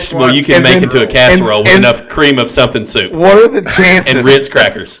heard of vegetable squash. you can make into a casserole with enough cream of something soup. What are the chances? And Ritz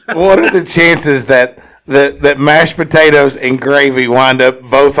crackers. What are the chances that mashed potatoes and gravy wind up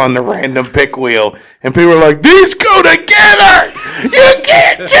both on the random pick wheel, and people are like, "These go together. You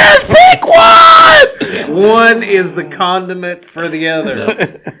can't just pick one." One is the condiment for the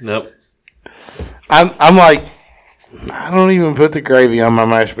other. Nope. I'm like, I don't even put the gravy on my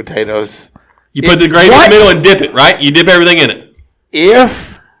mashed potatoes. You put the gravy in the middle and dip it, right? You dip everything in it.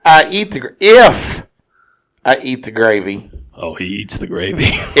 If I eat the gravy. Oh, he eats the gravy.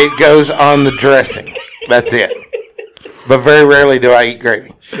 It goes on the dressing. That's it. But very rarely do I eat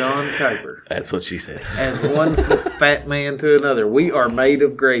gravy. Sean Kuiper. That's what she said. As one fat man to another, we are made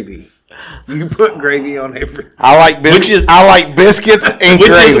of gravy. You put gravy on everything. I like biscuits. I like biscuits and Which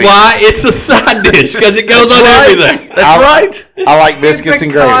gravy. is why it's a side dish, because it goes on everything. That's right. I like biscuits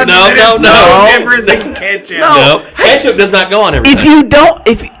and gravy. No. Everything ketchup. No. Ketchup does not go on everything.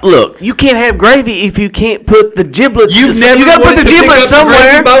 You can't have gravy if you can't put the giblets. You gotta put the giblets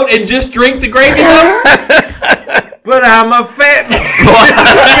somewhere. Boat and just drink the gravy though? But I'm a fat man.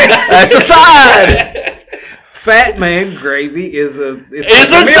 That's a side. Fat man gravy is a side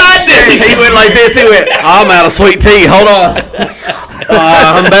dish. He went like this. He went, "I'm out of sweet tea. Hold on.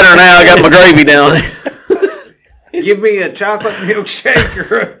 I'm better now. I got my gravy down." Give me a chocolate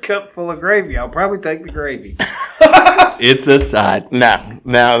milkshake or a cup full of gravy. I'll probably take the gravy. It's a side.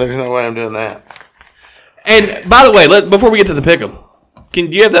 No, there's no way I'm doing that. And by the way, before we get to the pick'em, do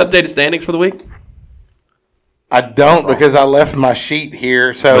you have the updated standings for the week? I don't, because I left my sheet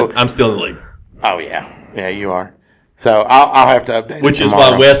here. So But I'm still in the lead. Oh, yeah, you are. So I'll have to update. Which it is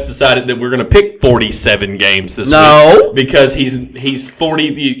tomorrow. why Wes decided that we're going to pick 47 games this No. week because he's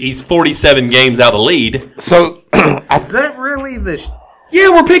 47 games out of the lead. So Is that really the? Yeah,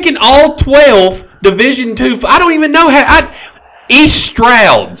 we're picking all 12 Division II. I don't even know how. East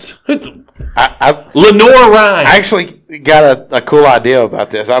Strouds. Lenore Ryan. I actually got a cool idea about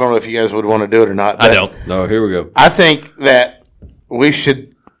this. I don't know if you guys would want to do it or not. I don't. No, here we go. I think that we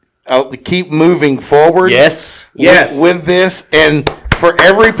should keep moving forward. Yes. With this, and for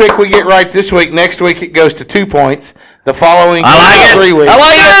every pick we get right this week, next week it goes to 2 points. The following I like it. 3 weeks. I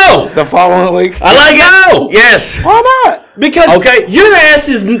like it. The following week. I like it. Yes. Why not? Because your ass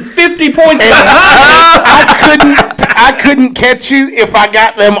is 50 points behind. I couldn't catch you if I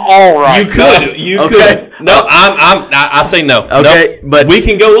got them all right. You could. No, I say no. Okay, no, but we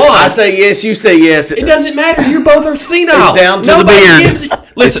can go on. I say yes. You say yes. It doesn't matter. You both are senile. It's down to Nobody the beard.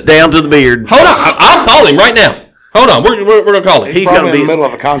 Listen, It's down to the beard. hold on. I'll call him right now. Hold on. We're gonna call him. He's probably in the middle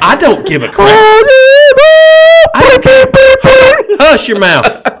of a concert. I don't give a crap. I don't care. Hush your mouth.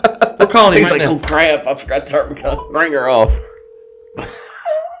 We're calling him He's right like, now. oh crap! I forgot to turn my ringer off.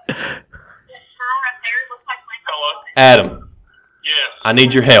 Adam, Yes. I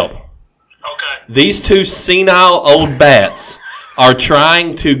need your help. Okay. These two senile old bats are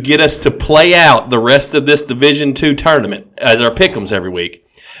trying to get us to play out the rest of this Division II tournament as our pick'ems every week.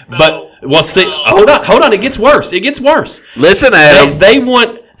 Hold on. It gets worse. Listen, Adam. They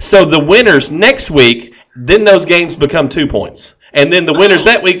want the winners next week. Then those games become 2 points, and then the winners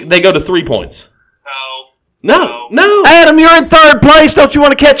that week they go to 3 points. No. Adam, you're in third place. Don't you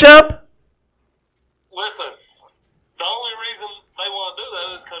want to catch up? Listen, the only reason they want to do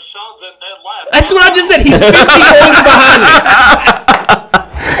that is because Sean's at dead last. That's what I just said. He's 50 points behind me.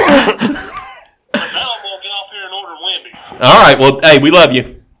 Now I'm going to get off here and order Wendy's. All right. Well, hey, we love you.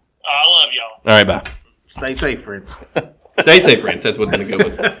 I love y'all. All right, bye. Stay safe, friends. Stay safe, friends. That's what's been a good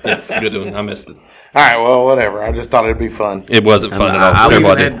one. Yeah, good one. I missed it. All right, well, whatever. I just thought it'd be fun. It wasn't fun at all. I Terrible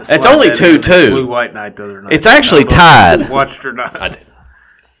was- idea. It's only 2-2. Blue White Night the other night. It's actually I don't know if you tied. Watched or not? I did.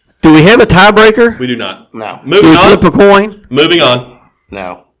 Do we have a tiebreaker? We do not. No. Do Moving we on. flip a coin? Moving on.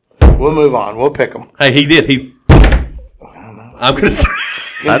 No. We'll move on. We'll pick them. Hey, he did. I'm gonna say.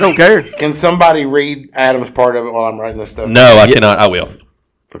 I don't care. Can somebody read Adam's part of it while I'm writing this stuff? No, I cannot. I will.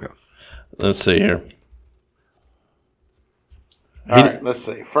 Okay. Let's see here. All right, let's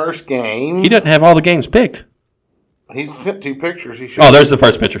see. First game. He doesn't have all the games picked. He sent 2 pictures. He should. Oh, there's the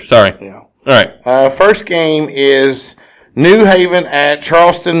first picture. Sorry. Yeah. All right. First game is New Haven at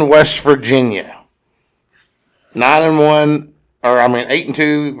Charleston, West Virginia. 9-1,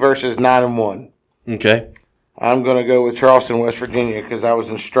 8-2 versus 9-1. Okay. I'm going to go with Charleston, West Virginia, because I was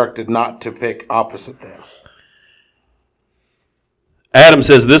instructed not to pick opposite them. Adam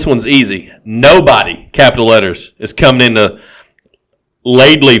says this one's easy. Nobody, capital letters, is coming into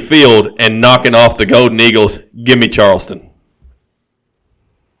Laidley Field and knocking off the Golden Eagles. Give me Charleston.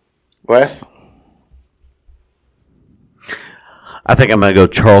 Wes? I think I'm going to go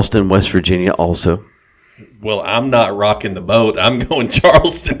Charleston, West Virginia also. Well, I'm not rocking the boat. I'm going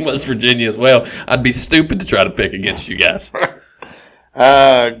Charleston, West Virginia as well. I'd be stupid to try to pick against you guys.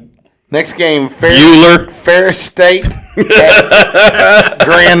 Next game, Bueller. Ferris State at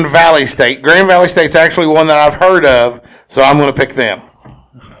Grand Valley State. Grand Valley State's actually one that I've heard of, so I'm going to pick them.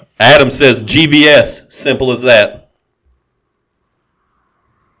 Adam says GVS. Simple as that.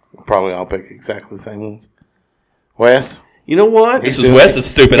 Probably all pick exactly the same ones. Wes? You know what? This is Wes's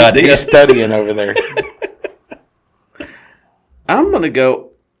stupid idea. He's studying over there. I'm going to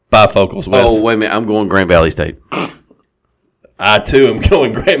go. Bifocals, Wes. Oh, wait a minute. I'm going Grand Valley State. I, too, am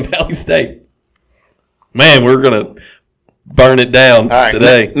going Grand Valley State. Man, we're going to burn it down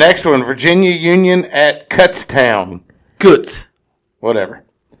today. Next one, Virginia Union at Kutztown. Kuts. Whatever.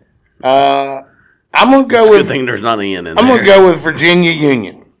 I'm going to go It's a with... good thing there's not an N in I'm there. going to go with Virginia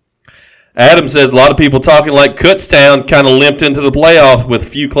Union. Adam says a lot of people talking like Kutztown kind of limped into the playoff with a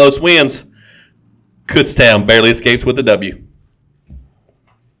few close wins. Kutztown barely escapes with a W.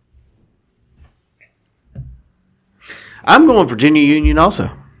 I'm going Virginia Union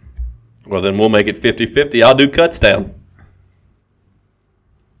also. Well, then we'll make it 50-50. I'll do Kutztown.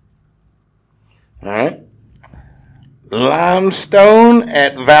 All right. Limestone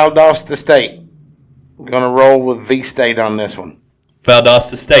at Valdosta State. I'm going to roll with V-State on this one.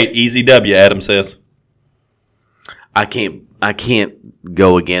 Valdosta State, easy W, Adam says. I can't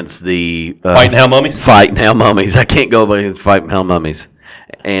go against the Fighting Hell Mummies? Fighting Hell Mummies. I can't go against Fighting Hell Mummies.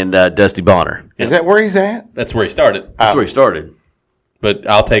 And Dusty Bonner. Is that where he's at? That's where he started. That's where he started. But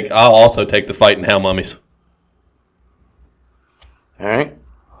I'll also take the Fighting Hell Mummies. All right.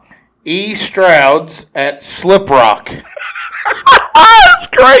 E. Stroud's at Slip Rock. That's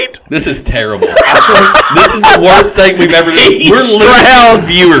great. This is terrible. This is the worst thing we've ever done. We're losing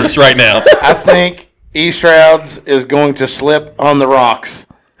viewers right now. I think E. Stroud's is going to slip on the rocks.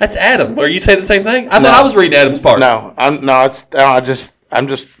 That's Adam. Are you saying the same thing? I thought I was reading Adam's part. No, I did not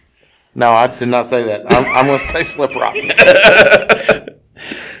say that. I'm going to say Slip Rock.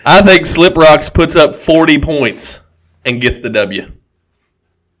 I think Slip Rocks puts up 40 points and gets the W.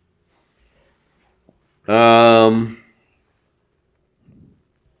 I'm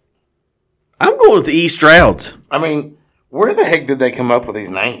going with E. Stroud's. I mean, where the heck did they come up with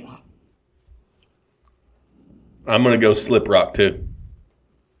these names? I'm going to go Slip Rock, too.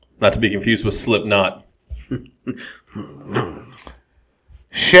 Not to be confused with Slipknot.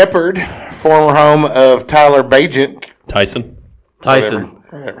 Shepherd, former home of Tyler Bagent. Tyson.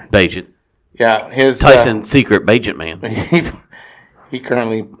 Whatever. Bagent. Yeah, his Tyson, secret Bagent man. He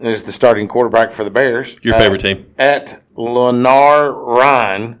currently is the starting quarterback for the Bears. Your favorite team? At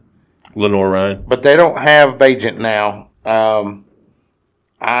Lenore-Ryan. Lenore-Ryan. But they don't have Bagent now. I'm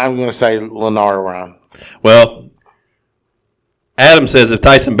going to say Lenore-Ryan. Well, Adam says if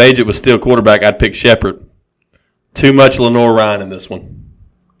Tyson Bagent was still quarterback, I'd pick Shepherd. Too much Lenore-Ryan in this one.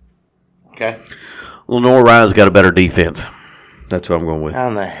 Okay. Lenore-Ryan's got a better defense. That's what I'm going with. How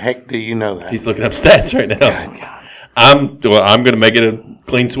in the heck do you know that? He's looking up stats right now. God. I'm going to make it a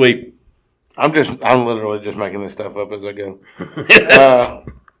clean sweep. I'm literally just making this stuff up as I go.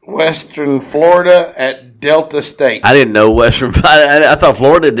 Western Florida at Delta State. I didn't know Western. I thought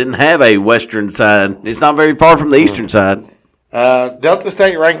Florida didn't have a Western side. It's not very far from the Eastern side. Delta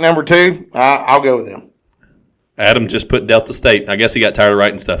State ranked number 2. I'll go with them. Adam just put Delta State. I guess he got tired of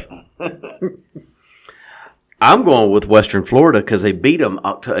writing stuff. I'm going with Western Florida because they beat them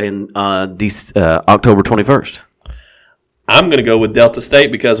in October 21st. I'm going to go with Delta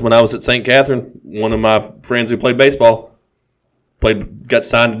State because when I was at St. Catherine, one of my friends who played baseball got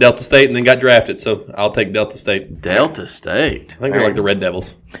signed to Delta State and then got drafted. So I'll take Delta State. Delta State. I think they're like the Red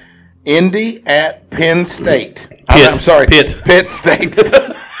Devils. Indy at Penn State. Pitt. I'm sorry. Pitt State.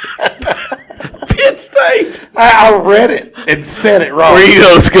 Pitt State. I read it and said it wrong. Where you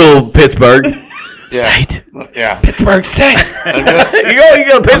go to school, Pittsburgh? Yeah. State. Yeah. Pittsburgh State. you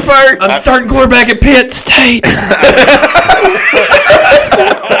go to Pittsburgh? I'm starting quarterback at Pitt State.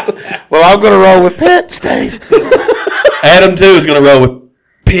 Well, I'm going to roll with Pitt State. Adam, too, is going to roll with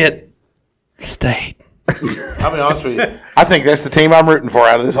Pitt State. I'll be honest with you. I think that's the team I'm rooting for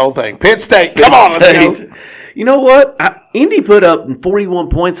out of this whole thing. Pitt State. Come on, let's go. You know what? Indy put up 41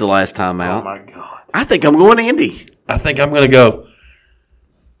 points the last time out. Oh, my God. I think I'm going to Indy. I think I'm going to go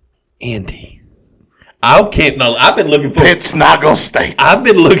Indy. I've been looking forward. Pitt Snoggle State. I've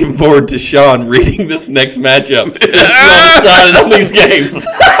been looking forward to Sean reading this next matchup since we decided on these games.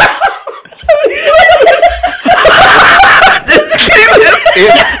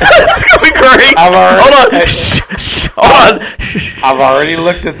 It's going to be great. Hold on. I've already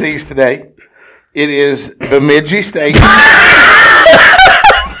looked at these today. It is Bemidji State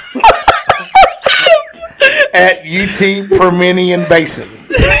at UT Permian Basin.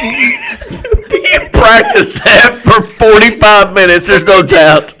 You practiced that for 45 minutes. There's no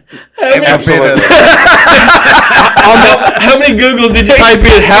doubt. Absolutely. How many Googles did you type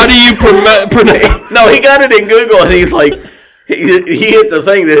in? How do you pronounce? No, he got it in Google, and he's like, he hit the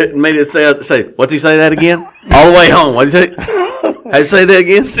thing that made it say, what'd he say that again? All the way home. What'd he say? How'd you say that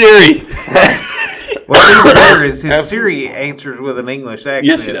again? Siri. What's even better is his Siri answers with an English accent.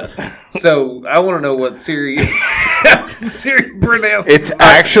 Yes, she does. So I want to know what Siri pronounces. It's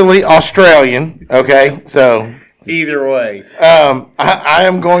actually Australian. Okay, so either way. I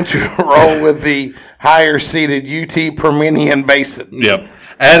am going to roll with the higher seeded UT Permian Basin. Yep.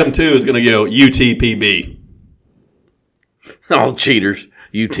 Adam, too, is going to go UTPB. Oh, cheaters.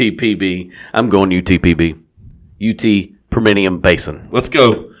 UTPB. I'm going UTPB. UT Permian Basin. Let's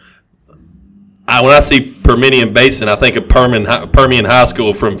go. When I see Permian Basin, I think of Permian High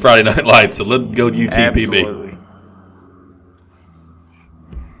School from Friday Night Lights. So let's go UTPB. Absolutely.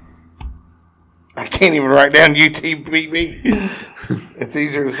 I can't even write down UTPB. It's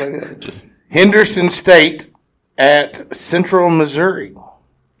easier to say that. Henderson State at Central Missouri.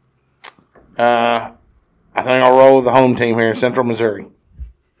 I think I'll roll with the home team here, Central Missouri.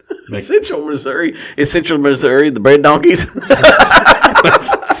 Central Missouri? Is Central Missouri the Bread Donkeys?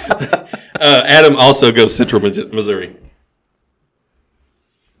 Adam also goes Central Missouri.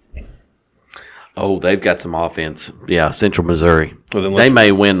 Oh, they've got some offense. Yeah, Central Missouri. Well, then they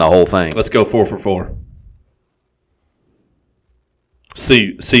may win the whole thing. Let's go 4 for 4.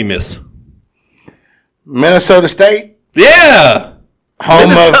 C Miss. Minnesota State. Yeah.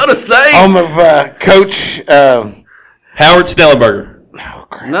 Minnesota State. Home of Coach Howard Snellenberger.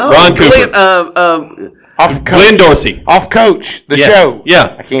 No, Ron Cooper. off Coach. Glenn Dorsey. Off Coach, the Yeah. show.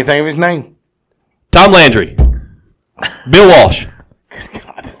 Yeah. I can't think of his name. Tom Landry. Bill Walsh.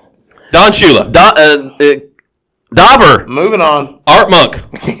 Don Shula. Dauber. Moving on. Art Monk.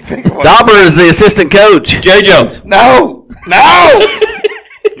 I can't think of what. Dauber is the assistant coach. Jay Jones. No.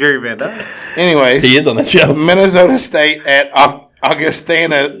 Jerry Van Dyke. Anyways, He is on that show. Minnesota State at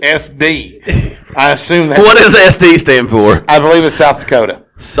Augustana SD. I assume that. What does SD stand for? I believe it's South Dakota.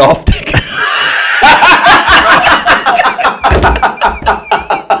 Soft.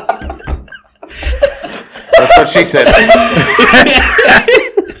 That's what she said.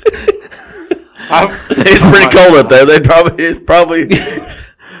 It's pretty cold up there. It's probably.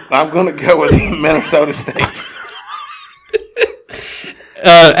 I'm going to go with Minnesota State.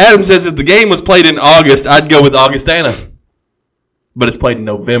 Adam says if the game was played in August, I'd go with Augustana. But it's played in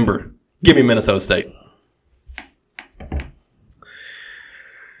November. Give me Minnesota State.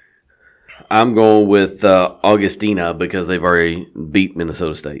 I'm going with Augustina because they've already beat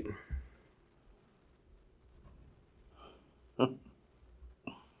Minnesota State.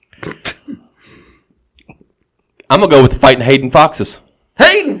 I'm going to go with the Fighting Hayden Foxes.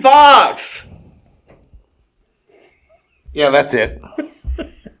 Hayden Fox! Yeah, that's it.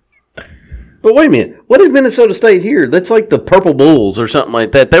 But wait a minute. What is Minnesota State here? That's like the Purple Bulls or something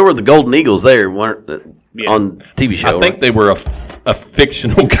like that. They were the Golden Eagles there, weren't they? On TV show. I think they were a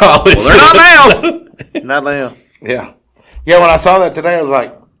fictional college. Well, they're not now. Not now. Yeah. Yeah, when I saw that today, I was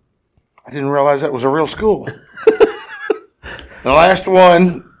like, I didn't realize that was a real school. The last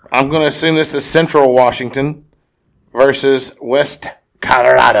one, I'm going to assume this is Central Washington versus West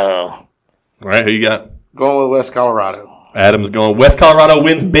Colorado. All right, who you got? Going with West Colorado. Adam's going. West Colorado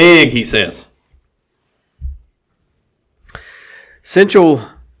wins big, he says. Central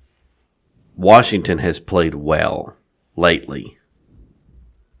Washington has played well lately,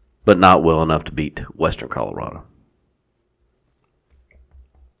 but not well enough to beat Western Colorado.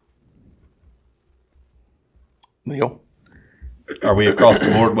 Neil? Are we across the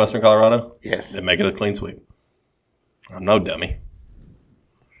board, Western Colorado? Yes. Then make it a clean sweep. I'm no dummy.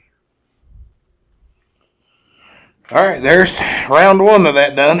 All right, there's round one of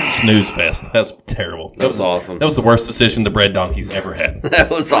that done. Snooze fest. That was terrible. That was awesome. That was the worst decision the Bread Donkeys ever had. That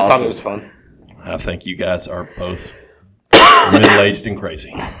was I awesome. thought it was fun. I think you guys are both middle-aged and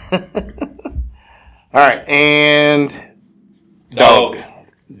crazy. All right, and dog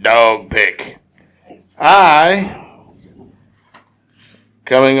pick.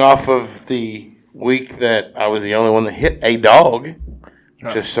 Coming off of the week that I was the only one that hit a dog,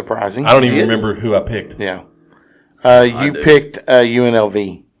 which is surprising. I don't even remember who I picked. Yeah. You picked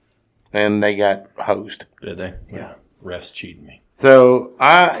UNLV, and they got hosed. Did they? Yeah. Refs cheating me. So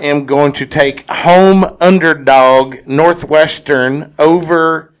I am going to take home underdog Northwestern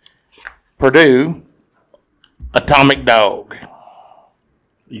over Purdue. Atomic Dog.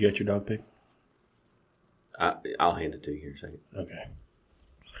 You got your dog pick? I'll hand it to you here in a second. Okay.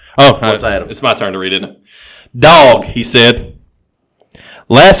 Oh, What's Adam? It's my turn to read, isn't it? Dog, he said.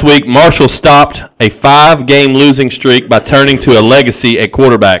 Last week, Marshall stopped a 5-game losing streak by turning to a legacy at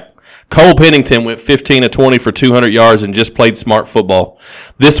quarterback. Cole Pennington went 15 of 20 for 200 yards and just played smart football.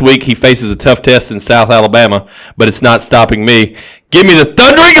 This week, he faces a tough test in South Alabama, but it's not stopping me. Give me the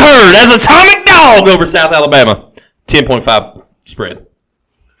Thundering Herd as Atomic Dog over South Alabama. 10.5 spread.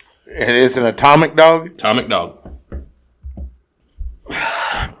 It is an Atomic Dog? Atomic Dog.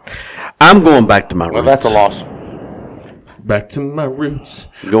 I'm going back to my roots. Well, that's a loss. Back to my roots.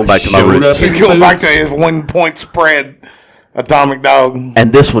 Going back to my Showed roots. up in He's going back to boots. his 1 point spread. Atomic Dog.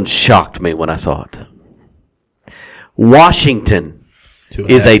 And this one shocked me when I saw it. Washington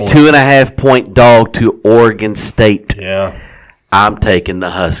is a 2.5 point dog to Oregon State. Yeah. I'm taking the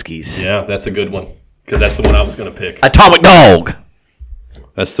Huskies. Yeah, that's a good one. Because that's the one I was going to pick. Atomic Dog.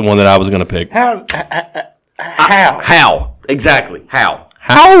 That's the one that I was going to pick. How? How? Exactly. How?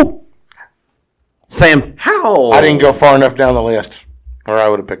 How? Sam, how? I didn't go far enough down the list, or I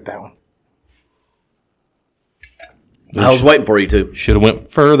would have picked that one. I was waiting for you to. Should have went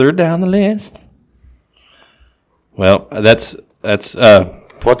further down the list. Well, that's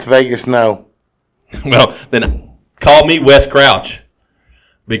What's Vegas know? well, then call me Wes Crouch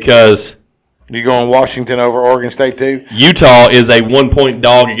because You going Washington over Oregon State too? Utah is a 1 point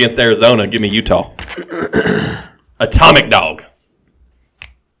dog against Arizona. Give me Utah. Atomic Dog.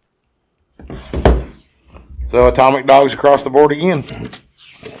 So Atomic Dogs across the board again.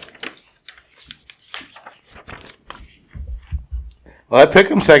 Well, that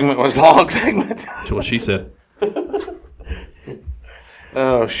Pickem segment was a long segment. That's what she said.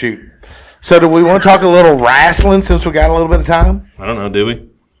 Oh, shoot. So do we want to talk a little wrestling since we got a little bit of time? I don't know, do we?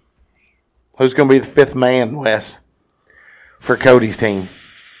 Who's going to be the fifth man, Wes, for Cody's team?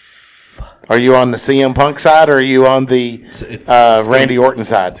 Are you on the CM Punk side or are you on the Randy Orton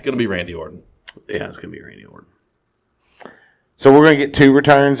side? It's going to be Randy Orton. Yeah, it's going to be Randy Orton. So we're going to get 2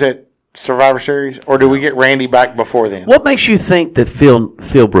 returns at Survivor Series, or do we get Randy back before then? What makes you think that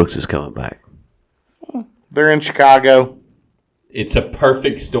Phil Brooks is coming back? They're in Chicago. It's a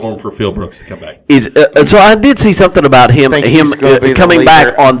perfect storm for Phil Brooks to come back. So I did see something about him coming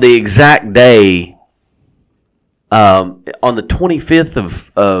back on the exact day, on the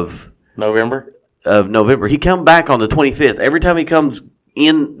 25th of November. He come back on the 25th. Every time he comes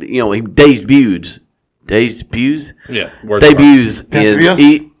in, he debuts. Yeah, debuts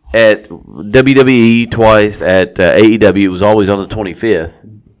at WWE twice, at AEW. It was always on the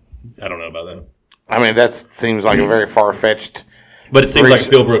 25th. I don't know about that. I mean, that seems like a very far-fetched. But it seems like a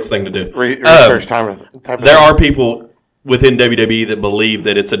Phil Brooks thing to do. Research type of there are people within WWE that believe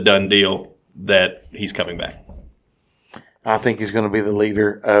that it's a done deal that he's coming back. I think he's going to be the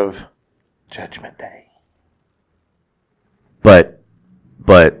leader of Judgment Day. But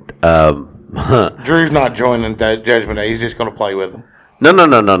Drew's not joining Judgment Day. He's just going to play with them.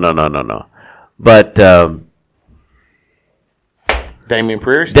 No. But Damian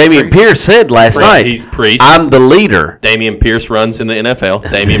Pierce said last night, he's Priest. I'm the leader. Damian Pierce runs in the NFL.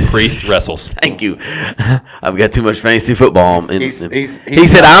 Damian Priest wrestles. Thank you. I've got too much fantasy football. He said,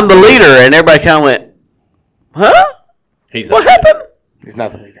 not I'm the leader, and everybody kind of went, huh? What happened? He's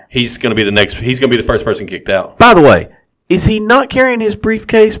not the leader. He's going to be He's going to be the first person kicked out. By the way, is he not carrying his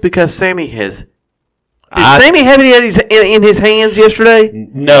briefcase because Sammy has? Did Sammy have it in his hands yesterday?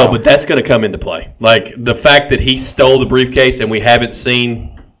 No, but that's going to come into play. Like the fact that he stole the briefcase and we haven't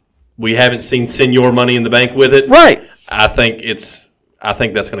seen Senior Money in the Bank with it. Right. I think that's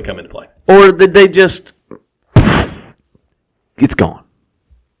going to come into play. Or did they just? It's gone.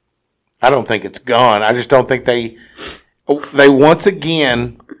 I don't think it's gone. I just don't think they once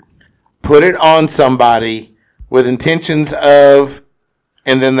again put it on somebody with intentions of,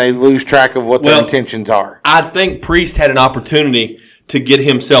 and then they lose track of what their intentions are. I think Priest had an opportunity to get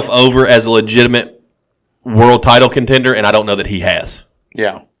himself over as a legitimate world title contender, and I don't know that he has.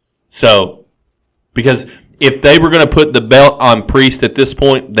 Yeah. So, because if they were going to put the belt on Priest at this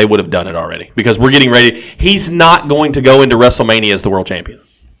point, they would have done it already. Because we're getting ready. He's not going to go into WrestleMania as the world champion.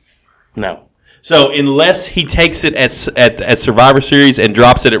 No. So, unless he takes it at Survivor Series and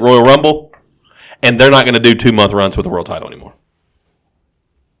drops it at Royal Rumble, and they're not going to do 2-month runs with the world title anymore.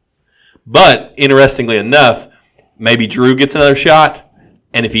 But, interestingly enough, maybe Drew gets another shot,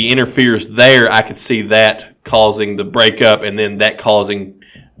 and if he interferes there, I could see that causing the breakup, and then that causing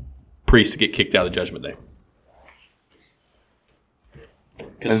Priest to get kicked out of the Judgment Day.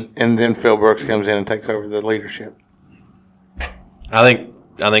 And then Phil Brooks comes in and takes over the leadership. I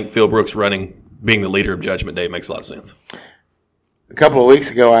think Phil Brooks being the leader of Judgment Day makes a lot of sense. A couple of weeks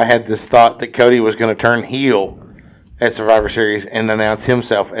ago, I had this thought that Cody was going to turn heel at Survivor Series and announce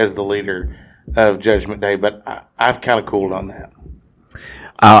himself as the leader of Judgment Day, but I've kind of cooled on that.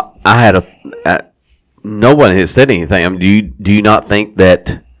 I had no one has said anything. I mean, do you not think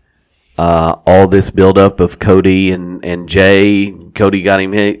that all this buildup of Cody and Jay, Cody got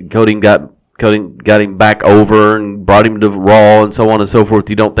him back over and brought him to Raw and so on and so forth?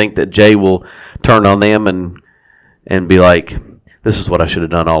 You don't think that Jay will turn on them and be like, this is what I should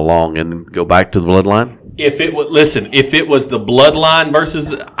have done all along, and go back to the bloodline? If it was the bloodline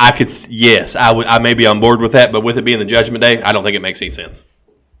versus, I may be on board with that, but with it being the Judgment Day, I don't think it makes any sense.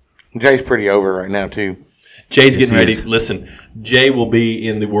 Jay's pretty over right now too. Jay's getting ready. Listen, Jay will be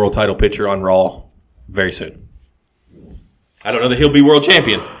in the world title picture on Raw very soon. I don't know that he'll be world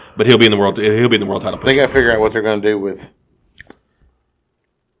champion, but he'll be in the world title picture. They got to figure out what they're going to do with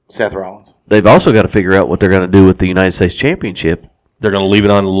Seth Rollins. They've also got to figure out what they're going to do with the United States Championship. They're going to leave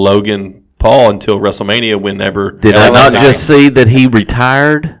it on Logan Paul until WrestleMania whenever. Did I not just see that he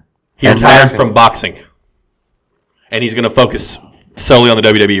retired? He retired from boxing. And he's going to focus solely on the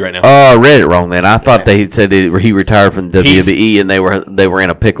WWE right now. Oh, I read it wrong then. I thought they said he retired from WWE and they were in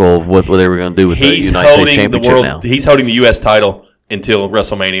a pickle of what they were going to do with the United States Championship now. He's holding the U.S. title until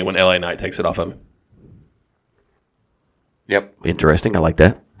WrestleMania when LA Knight takes it off of him. Yep. Interesting. I like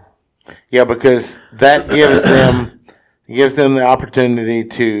that. Yeah, because that gives them the opportunity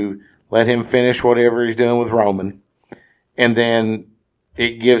to let him finish whatever he's doing with Roman, and then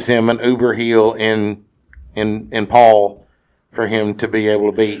it gives him an uber heel in Paul for him to be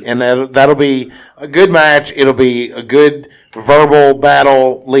able to beat, and that'll be a good match. It'll be a good verbal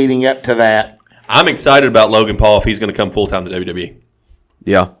battle leading up to that. I'm excited about Logan Paul if he's going to come full time to WWE.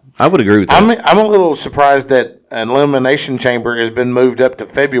 Yeah, I would agree with that. I'm a little surprised that an elimination chamber has been moved up to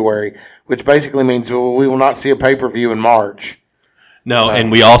February, which basically means we will not see a pay-per-view in March. No,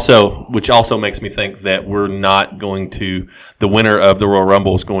 and which also makes me think that we're not going to, the winner of the Royal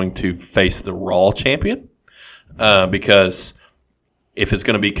Rumble is going to face the Raw champion, because if it's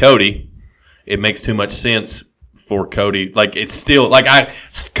going to be Cody, it makes too much sense for Cody. Like, it's still,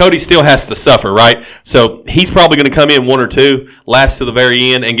 Cody still has to suffer, right? So he's probably going to come in 1 or 2, last to the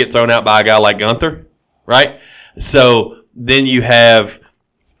very end, and get thrown out by a guy like Gunther, right? So then you have,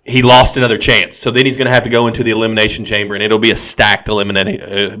 he lost another chance. So then he's going to have to go into the elimination chamber, and it'll be a stacked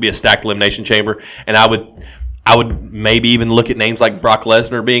elimination chamber. And I would maybe even look at names like Brock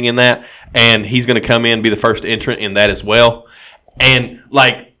Lesnar being in that, and he's going to come in and be the first entrant in that as well. And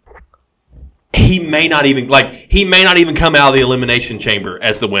he may not even come out of the elimination chamber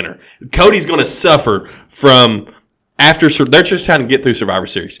as the winner. Cody's going to suffer from after. They're just trying to get through Survivor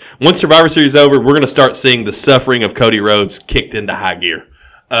Series. Once Survivor Series is over, we're going to start seeing the suffering of Cody Rhodes kicked into high gear.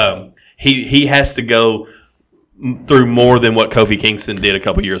 He has to go through more than what Kofi Kingston did a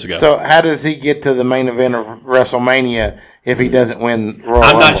couple years ago. So how does he get to the main event of WrestleMania if he doesn't win Royal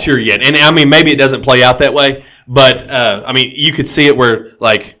I'm Rumble? not sure yet. And I mean, maybe it doesn't play out that way, but I mean, you could see it where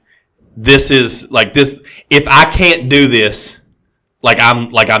this is this. If I can't do this,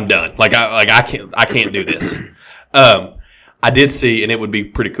 I'm done. I can't do this. I did see, and it would be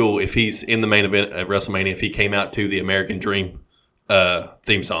pretty cool if he's in the main event at WrestleMania. If he came out to the American Dream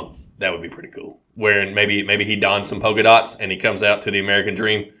theme song, that would be pretty cool. Where maybe he dons some polka dots and he comes out to the American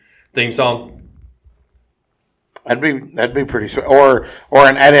Dream theme song. That'd be pretty sweet. Or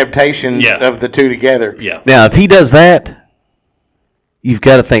an adaptation of the two together. Yeah. Now, if he does that, you've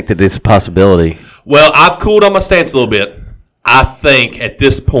got to think that it's a possibility. Well, I've cooled on my stance a little bit. I think at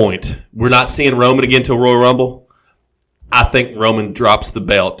this point, we're not seeing Roman again till Royal Rumble. I think Roman drops the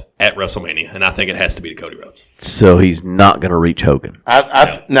belt at WrestleMania, and I think it has to be to Cody Rhodes. So he's not going to reach Hogan.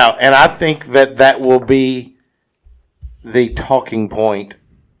 No, and I think that will be the talking point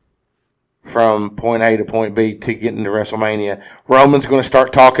from point A to point B to get into WrestleMania. Roman's going to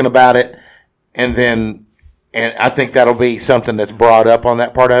start talking about it, and I think that'll be something that's brought up on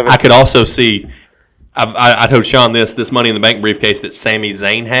that part of it. I could also see, I told Sean this Money in the Bank briefcase that Sami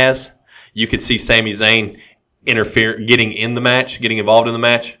Zayn has. You could see Sami Zayn getting involved in the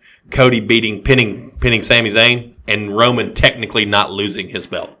match, Cody pinning Sami Zayn, and Roman technically not losing his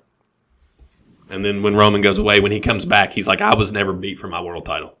belt. And then when Roman goes away, when he comes back, he's like, I was never beat for my world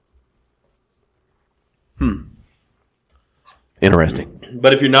title. Interesting.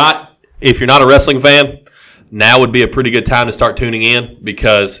 But if you're not a wrestling fan, now would be a pretty good time to start tuning in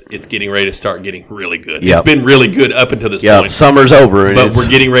because it's getting ready to start getting really good. Yep. It's been really good up until this point. Summer's over. But we're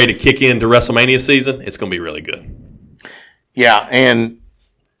getting ready to kick into WrestleMania season. It's going to be really good. Yeah, and,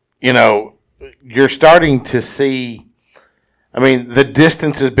 you're starting to see, the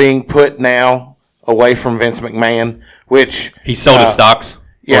distance is being put now away from Vince McMahon, which... He sold his stocks?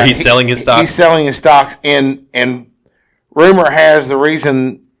 Yeah, or he's selling his stocks? He's selling his stocks, and rumor has the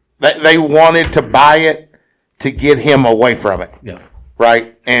reason that they wanted to buy it to get him away from it. Yeah.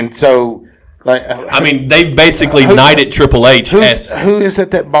 Right? And so... they've basically knighted Triple H. Who is it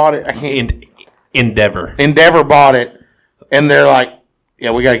that bought it? I can't... Endeavor. Endeavor bought it, and they're like, yeah,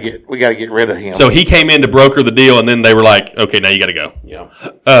 we gotta get rid of him. So he came in to broker the deal, and then they were like, okay, now you got to go. Yeah.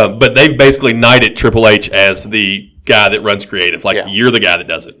 But they've basically knighted Triple H as the guy that runs creative. You're the guy that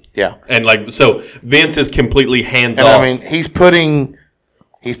does it. Yeah. And so Vince is completely hands off. He's putting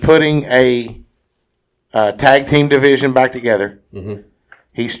a tag team division back together. Mm-hmm.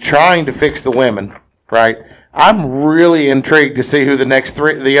 He's trying to fix the women, right? I'm really intrigued to see who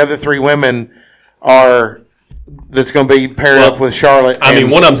the other three women are. That's going to be paired up with Charlotte.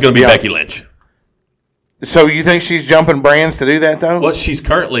 One of them's going to be Becky Lynch. So you think she's jumping brands to do that, though? Well, she's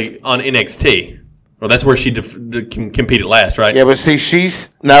currently on NXT. Well, that's where she competed last, right? Yeah, but see,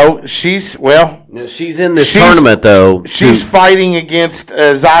 she's in this tournament, though. She's fighting against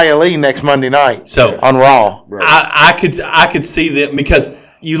Xia Li next Monday night on Raw. Right. I could see that because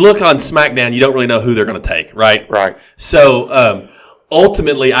you look on SmackDown, you don't really know who they're going to take, right? Right. So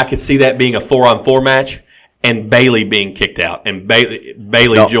ultimately, I could see that being a 4-on-4 match. And Bayley being kicked out, and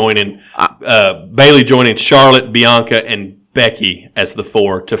Bayley joining Charlotte, Bianca, and Becky as the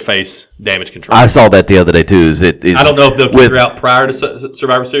 4 to face Damage Control. I saw that the other day too. I don't know if they'll kick her out prior to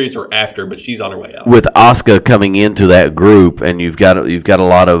Survivor Series or after, but she's on her way out. With Asuka coming into that group, and you've got a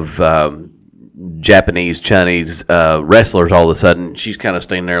lot of Japanese, Chinese wrestlers. All of a sudden, she's kind of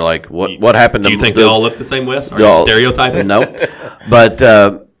standing there like, "What happened?" Do you think they all look the same, Wes? Are you stereotyping? No,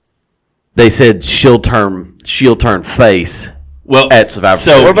 but. They said she'll turn face at Survivor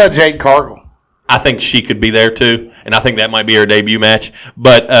So Series. What about Jade Cargill? I think she could be there too, and I think that might be her debut match.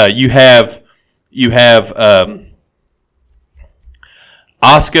 But you have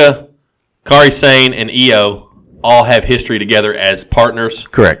Asuka, Kairi Sane, and Io all have history together as partners.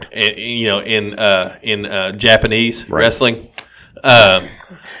 Correct. In Japanese wrestling.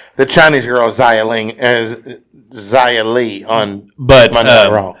 The Chinese girl Xia Li on But Monday Night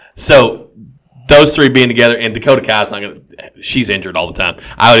Raw. So those three being together, and Dakota Kai's not going to. She's injured all the time.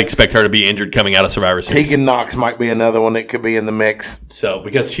 I would expect her to be injured coming out of Survivor Series. Tegan Knox might be another one that could be in the mix. So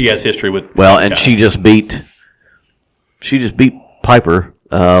because she has history with. Well, Dakota and Kai. she just beat Piper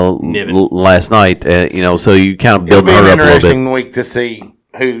last night. So you kind of It'll build be her an up a little bit. interesting week to see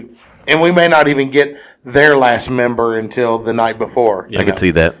who, and we may not even get their last member until the night before. I could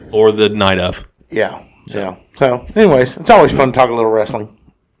see that. Or the night of. Yeah. So, anyways, it's always fun to talk a little wrestling.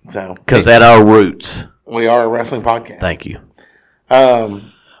 So, Because at our roots, we are a wrestling podcast. thank you.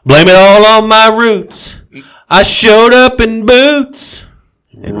 Blame it all on my roots. I showed up in boots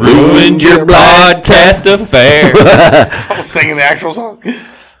and ruined your broadcast affair. I was singing the actual song.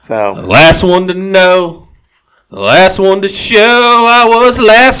 So, The last one to know, the last one to show. I was the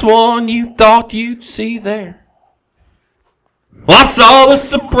last one you thought you'd see there. Well, I saw the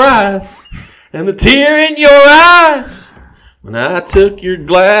surprise and the tear in your eyes when I took your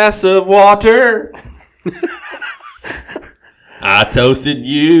glass of water. I toasted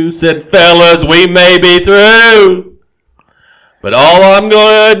you, said, fellas, we may be through, but all I'm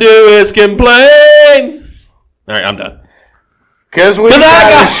going to do is complain. All right, I'm done. because we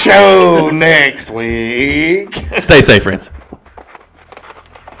got a show next week. Stay safe, friends.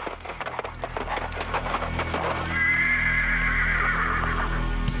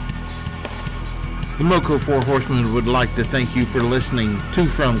 The Moco Four Horsemen would like to thank you for listening to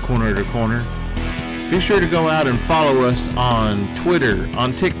From Corner to Corner. Be sure to go out and follow us on Twitter,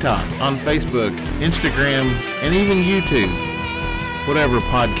 on TikTok, on Facebook, Instagram, and even YouTube. Whatever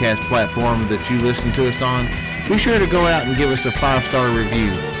podcast platform that you listen to us on, be sure to go out and give us a 5-star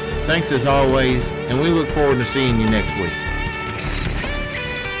review. Thanks as always, and we look forward to seeing you next week.